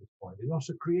actually makes this point. It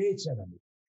also creates enemies.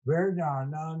 Where there are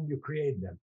none, you create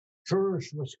them.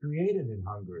 Soros was created in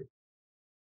Hungary.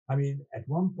 I mean, at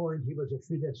one point he was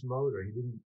a Fidesz voter.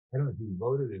 I don't know if he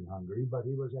voted in Hungary, but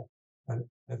he was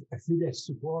a Fidesz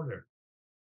supporter.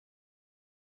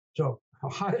 So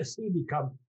how does he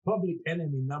become public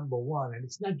enemy number one? And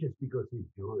it's not just because he's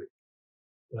Jewish.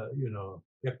 There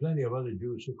are plenty of other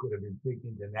Jews who could have been picked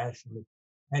internationally.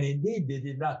 And indeed, they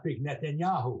did not pick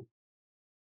Netanyahu,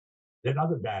 that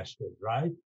other bastard,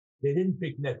 right? They didn't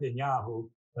pick Netanyahu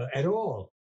at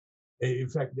all. In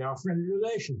fact, there are friendly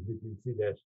relations between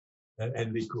Fidesz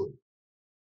and Likud.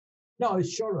 No,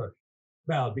 it's Soros.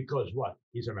 Well, because what?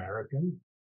 He's American.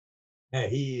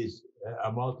 He is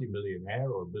a multimillionaire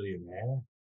or billionaire,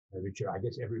 which I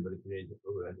guess everybody today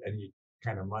who has any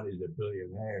kind of money is a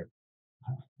billionaire.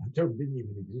 The term didn't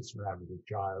even exist when I was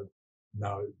a child.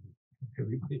 Now,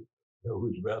 everybody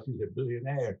who's wealthy is a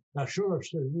billionaire. Now, Soros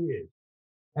certainly is.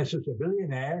 And so it's a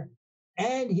billionaire,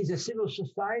 and he's a civil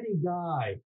society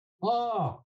guy.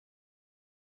 Oh,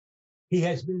 he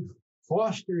has been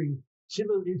fostering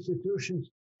civil institutions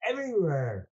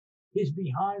everywhere. He's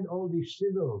behind all these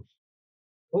civils.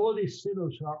 All these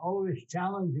civils are always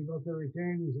challenging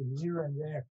authoritarianism here and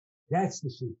there. That's the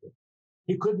secret.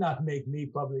 He could not make me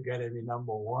public enemy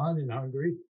number one in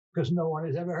Hungary because no one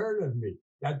has ever heard of me.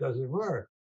 That doesn't work.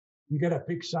 You got to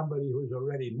pick somebody who's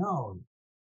already known.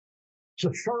 So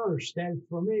Soros stands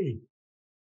for me.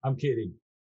 I'm kidding.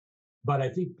 But I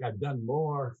think I've done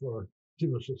more for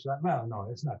civil society. Well, no,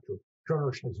 that's not true.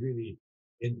 Soros has really,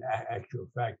 in actual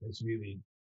fact, has really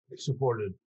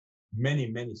supported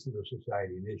many, many civil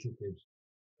society initiatives.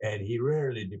 And he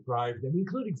rarely deprived them,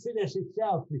 including Fidesz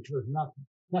itself, which was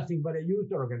nothing but a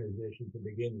youth organization to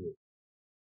begin with.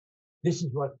 This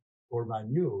is what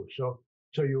Orban knew. So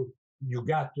you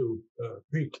got to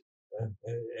pick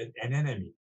an enemy.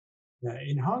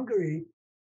 In Hungary,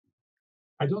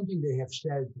 I don't think they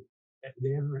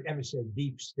ever said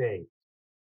deep state.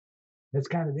 That's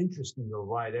kind of interesting, though,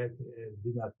 why that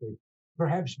did not take.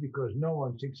 Perhaps because no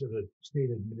one thinks of the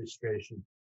state administration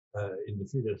in the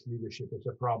Fidesz leadership as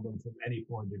a problem from any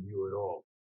point of view at all.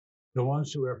 The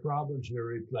ones who have problems were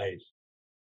replaced.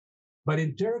 But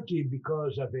in Turkey,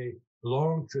 because of a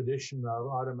long tradition of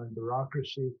Ottoman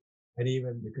bureaucracy and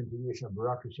even the continuation of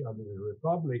bureaucracy under the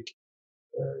Republic,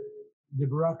 the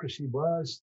bureaucracy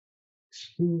was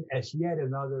seen as yet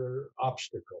another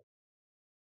obstacle.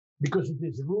 Because it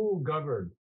is rule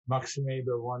governed, Max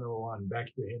Weber 101,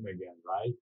 back to him again,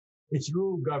 right? It's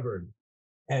rule governed.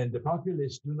 And the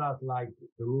populists do not like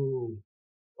the rule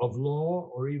of law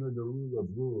or even the rule of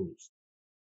rules.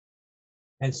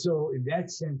 And so in that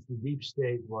sense, the deep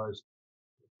state was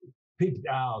picked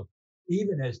out,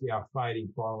 even as they are fighting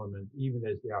parliament, even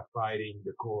as they are fighting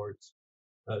the courts,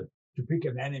 to pick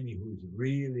an enemy who's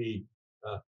really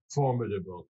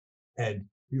formidable and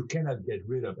you cannot get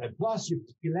rid of. And plus,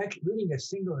 winning a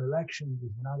single election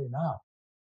is not enough.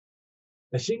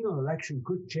 A single election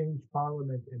could change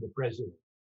parliament and the president.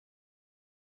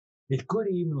 It could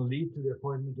even lead to the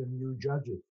appointment of new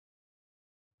judges.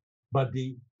 But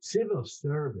the civil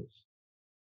service,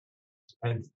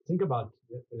 and think about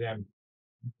them,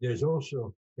 there is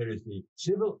the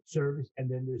civil service and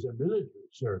then there's a military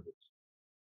service.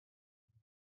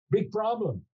 Big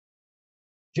problem.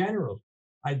 Generals,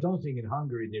 I don't think in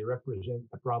Hungary they represent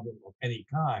a problem of any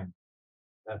kind.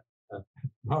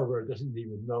 Margaret doesn't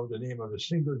even know the name of a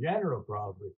single general,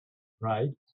 probably, right?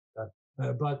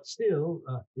 But still,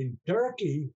 in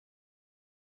Turkey,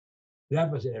 that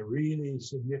was a really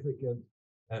significant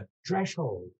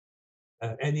threshold.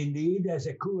 And indeed, as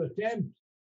a coup attempt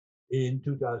in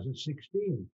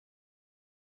 2016.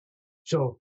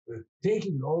 So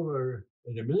taking over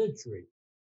the military,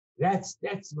 that's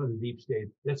what the deep state,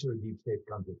 that's where the deep state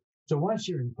comes in. So once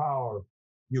you're in power,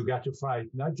 you got to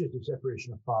fight not just the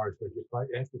separation of powers, but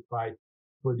you have to fight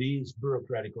for these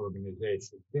bureaucratic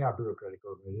organizations. They are bureaucratic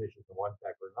organizations of one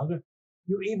type or another.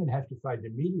 You even have to fight the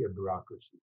media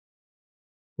bureaucracy,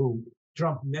 who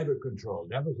Trump never controlled.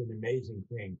 That was an amazing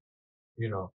thing. You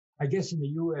know, I guess in the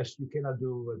US, you cannot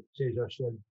do what Cesar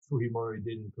said Fujimori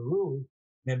did in Peru,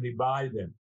 namely buy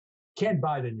them. Can't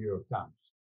buy the New York Times.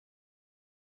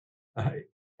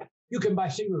 You can buy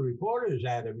single reporters,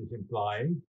 Adam is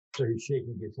implying, so he's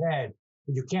shaking his head,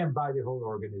 but you can't buy the whole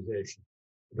organization,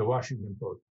 the Washington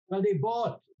Post. Well, they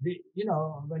bought,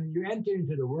 when you enter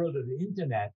into the world of the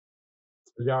internet,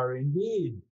 there are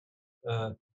indeed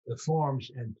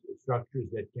forms and structures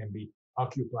that can be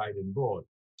occupied and bought.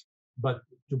 But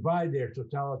to buy their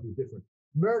totality is different.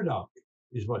 Murdoch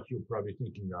is what you're probably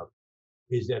thinking of,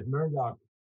 is that Murdoch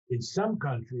in some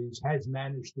countries has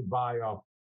managed to buy off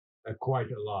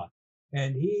quite a lot.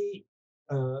 And he,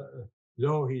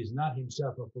 though he's not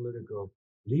himself a political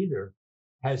leader,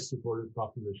 has supported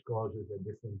populist causes at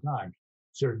different times.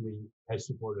 Certainly has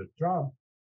supported Trump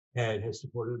and has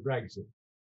supported Brexit.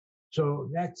 So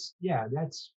that's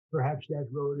perhaps that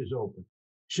road is open.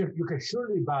 You can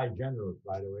surely buy generals,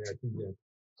 by the way. I think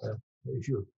that if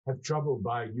you have trouble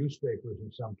buying newspapers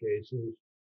in some cases,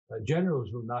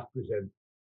 generals will not present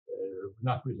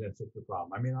such a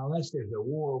problem. I mean, unless there's a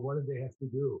war, what do they have to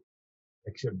do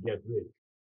except get rich?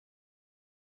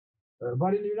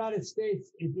 But in the United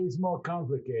States, it is more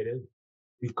complicated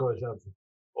because of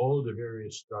all the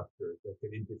various structures that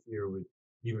can interfere with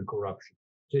even corruption.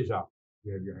 Cesar,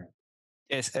 you have your hand.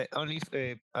 Yes, only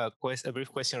a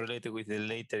brief question related with the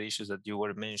later issues that you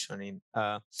were mentioning.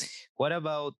 What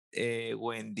about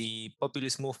when the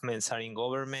populist movements are in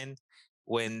government,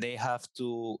 when they have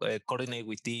to coordinate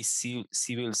with these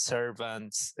civil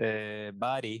servants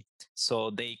body,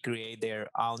 so they create their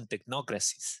own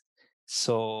technocracies?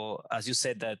 So, as you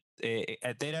said, that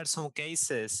there are some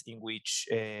cases in which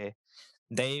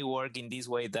they work in this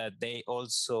way, that they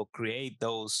also create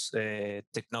those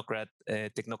technocratic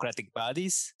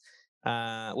bodies.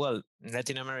 Well, in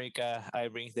Latin America, I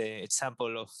bring the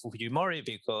example of Fujimori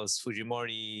because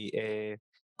Fujimori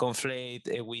conflate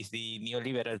with the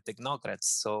neoliberal technocrats.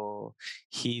 So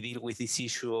he deal with this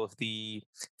issue of the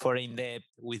foreign debt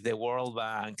with the World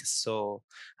Bank. So,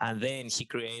 and then he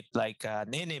create like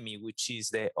an enemy, which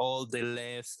is all the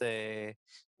left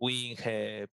wing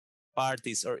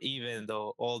parties, or even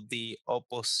though all the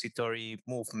oppository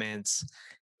movements.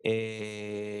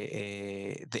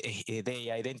 They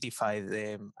identify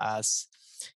them as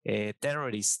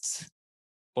terrorists,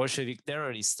 Bolshevik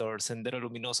terrorists or Sendero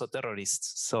Luminoso terrorists.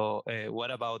 So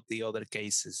what about the other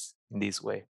cases in this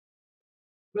way?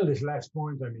 Well, this last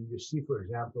point, I mean, you see, for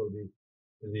example,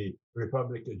 the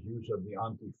Republicans' use of the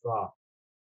Antifa.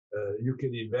 You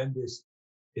can invent this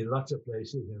in lots of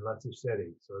places, in lots of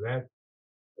settings. So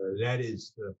that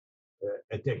is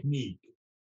a technique.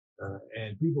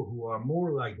 And people who are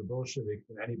more like the Bolsheviks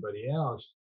than anybody else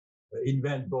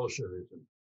invent Bolshevism.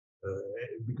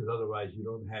 Because otherwise you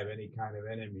don't have any kind of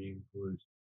enemy who is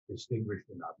distinguished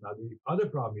enough. Now, the other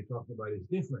problem you're talking about is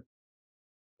different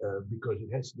because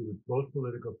it has to do with both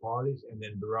political parties and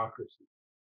then bureaucracy.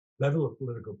 Level of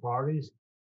political parties,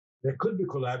 there could be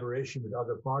collaboration with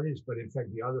other parties, but in fact,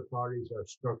 the other parties are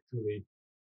structurally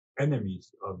enemies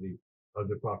of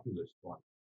the populist one.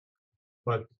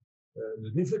 But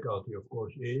the difficulty, of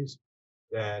course, is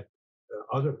that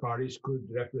other parties could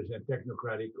represent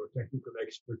technocratic or technical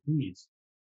expertise.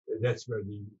 That's where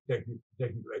the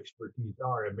technical expertise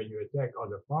are. And when you attack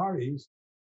other parties,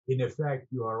 in effect,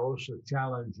 you are also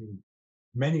challenging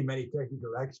many, many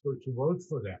technical experts who vote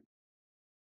for them,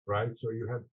 right? So you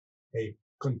have a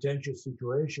contentious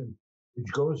situation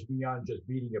which goes beyond just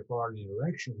beating a party in an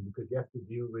election, because you have to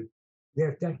deal with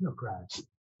their technocrats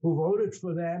who voted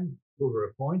for them, who were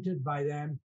appointed by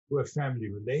them, who have family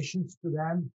relations to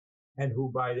them, and who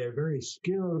by their very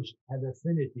skills have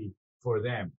affinity for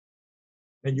them.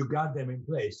 And you got them in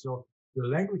place. So the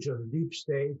language of the deep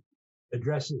state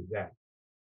addresses that.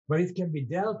 But it can be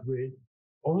dealt with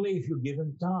only if you give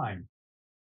them time.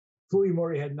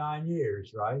 Fujimori had 9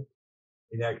 years, right,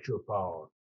 in actual power.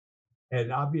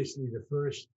 And obviously the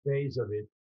first phase of it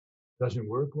doesn't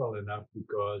work well enough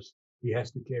because he has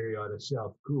to carry out a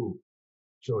self-coup.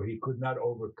 So he could not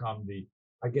overcome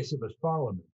I guess it was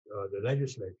parliament, the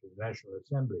legislature, the National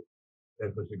Assembly.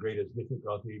 That was the greatest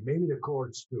difficulty. Maybe the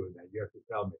courts too, that you have to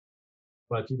tell me.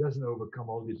 But he doesn't overcome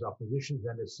all these oppositions,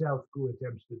 and the self-coup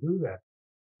attempts to do that.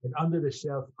 And under the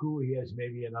self-coup, he has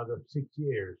maybe another 6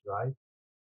 years, right?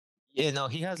 Yeah, no,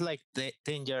 he has like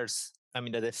 10 years. I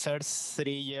mean, the first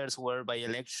 3 years were by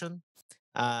election,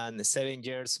 and 7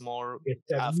 years more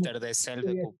after the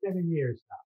self-coup. 7 years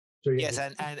now. So yes,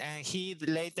 and he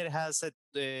later has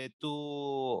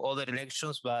 2 other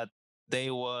elections, but they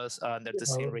was under the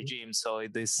same regime. So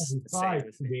it is he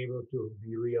tried to be able to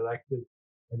be reelected,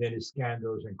 and then his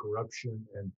scandals and corruption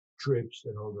and trips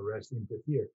and all the rest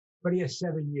interfere. But he has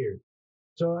 7 years.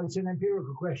 So it's an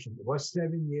empirical question. Was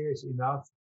 7 years enough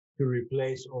to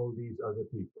replace all these other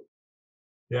people?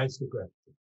 That's the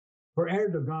question. For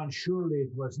Erdogan, surely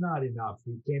it was not enough.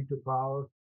 He came to power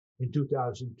in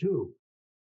 2002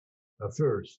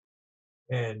 first.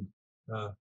 And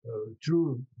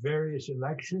through various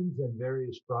elections and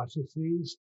various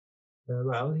processes,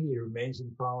 well, he remains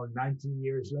in power 19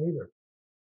 years later.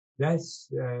 That's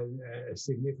a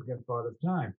significant part of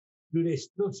time. Do they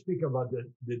still speak about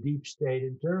the deep state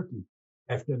in Turkey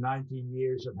after 19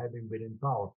 years of having been in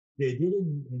power? They did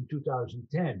in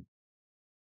 2010.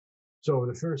 So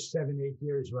the first 7, 8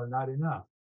 years were not enough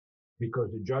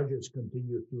because the judges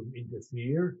continued to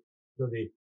interfere. So the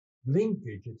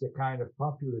linkage, it's a kind of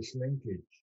populist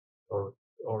linkage or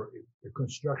the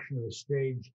construction of a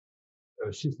strange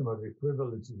system of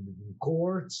equivalence between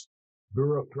courts,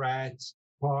 bureaucrats,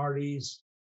 parties,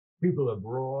 people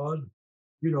abroad.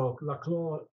 You know,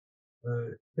 Laclau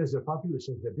says the populists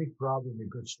has a big problem in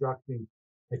constructing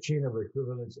a chain of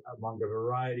equivalence among a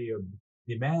variety of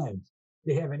demands.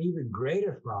 They have an even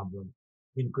greater problem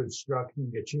in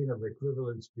constructing a chain of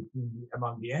equivalence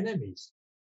among the enemies.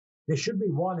 There should be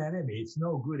one enemy. It's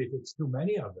no good if it's too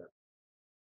many of them.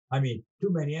 I mean,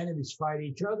 too many enemies fight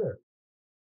each other.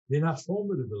 They're not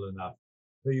formidable enough.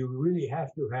 So you really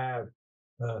have to have,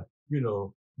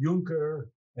 Juncker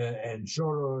and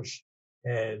Soros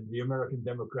and the American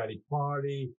Democratic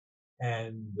Party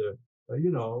and,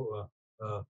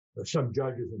 some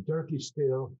judges in Turkey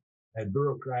still, and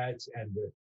bureaucrats and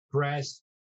the press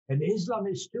and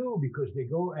Islamists too, because they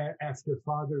go after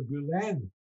Father Gülen.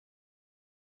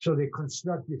 So they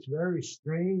construct this very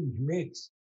strange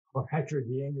mix of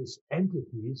heterogeneous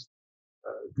entities.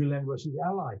 Gülen was his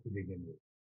ally to begin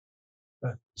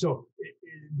with. So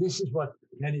this is what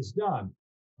then is done.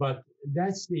 But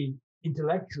that's the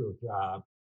intellectual job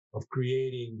of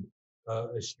creating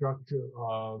a structure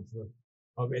of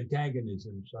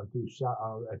antagonisms, a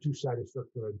two-sided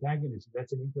structure of antagonism.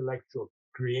 That's an intellectual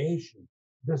creation.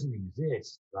 It doesn't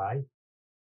exist, right?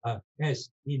 Yes,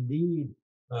 indeed,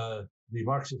 the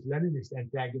Marxist-Leninist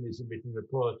antagonism between the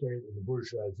proletariat and the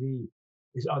bourgeoisie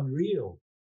is unreal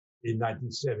in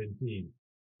 1917.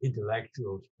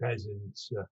 Intellectuals,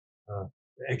 peasants,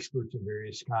 experts of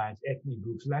various kinds, ethnic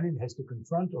groups. Lenin has to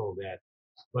confront all that.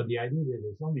 But the idea that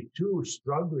there's only two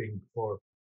struggling for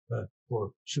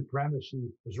supremacy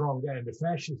was wrong then. And the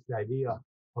fascist idea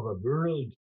of a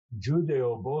world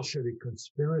Judeo-Bolshevik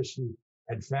conspiracy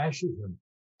and fascism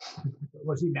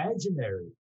was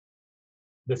imaginary.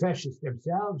 The fascists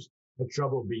themselves had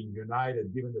trouble being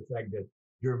united, given the fact that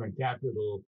German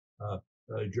capital,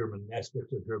 German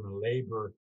aspects of German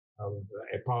labor,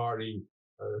 a party,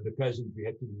 the peasantry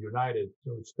had to be united.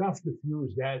 So it's tough to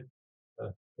fuse that,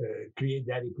 create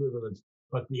that equivalence.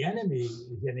 But the enemy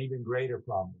is an even greater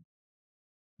problem.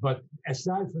 But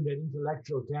aside from that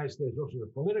intellectual task, there's also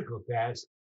the political task,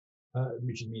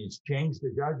 which means change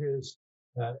the judges,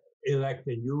 elect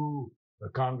a new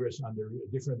Congress under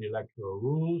different electoral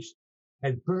rules,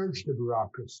 and purge the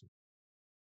bureaucracy.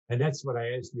 And that's what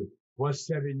I asked you. Was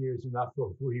 7 years enough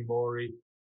for Fujimori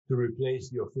to replace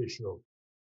the official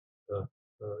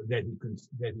that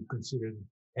he considered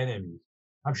enemies?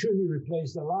 I'm sure he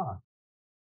replaced a lot.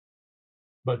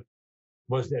 But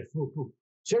was that foolproof?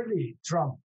 Certainly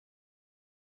Trump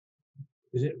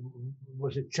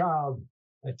was a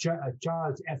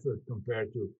child's effort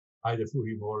compared to either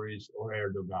Fujimori's or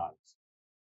Erdogan's.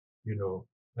 You know,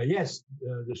 yes,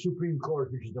 the Supreme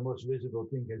Court, which is the most visible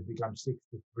thing, has become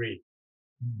 6-3.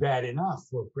 Bad enough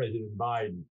for President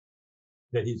Biden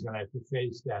that he's going to have to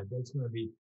face that. That's going to be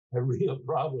a real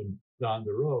problem down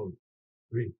the road.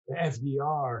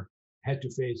 FDR had to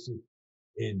face it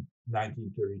in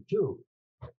 1932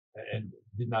 and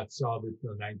did not solve it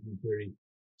till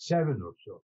 1937 or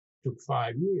so. Took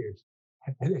 5 years.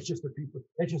 And that's just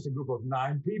a group of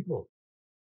 9 people.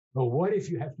 But what if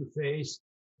you have to face,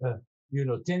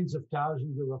 tens of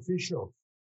thousands of officials,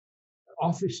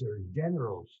 officers,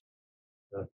 generals,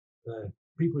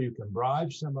 people you can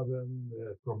bribe, some of them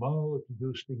promote, to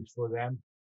do things for them.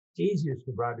 It's easiest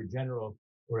to bribe a general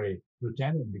or a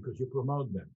lieutenant because you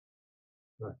promote them.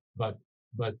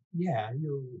 But yeah,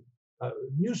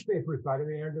 newspapers, by the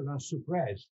way, are going to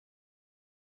suppress.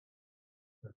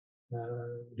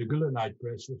 The Gülenite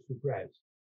press was suppressed.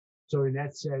 So in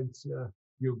that sense,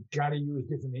 you've got to use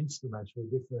different instruments for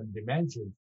different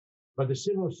dimensions. But the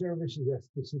civil service is a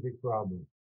specific problem.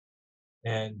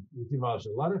 And it involves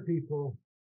a lot of people.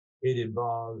 It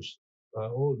involves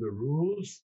all the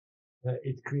rules.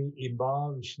 It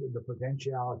involves the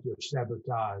potentiality of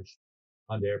sabotage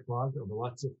on their part of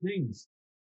lots of things.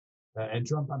 And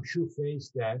Trump, I'm sure,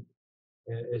 faced that,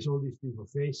 as all these people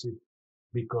face it,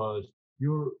 because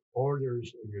your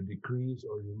orders, or your decrees,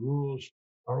 or your rules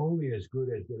are only as good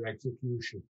as their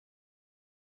execution.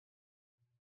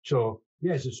 So,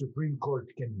 yes, the Supreme Court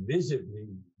can visibly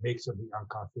make something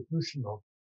unconstitutional,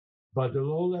 but the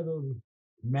low-level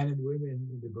men and women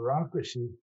in the bureaucracy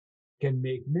can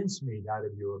make mincemeat out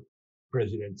of your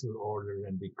presidential order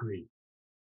and decree.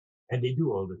 And they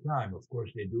do all the time. Of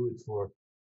course, they do it for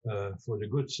the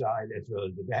good side as well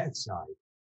as the bad side.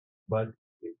 But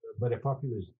a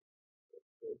populist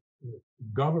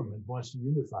government wants to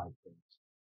unify things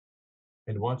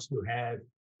and wants to have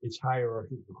its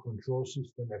hierarchical control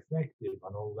system effective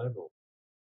on all levels.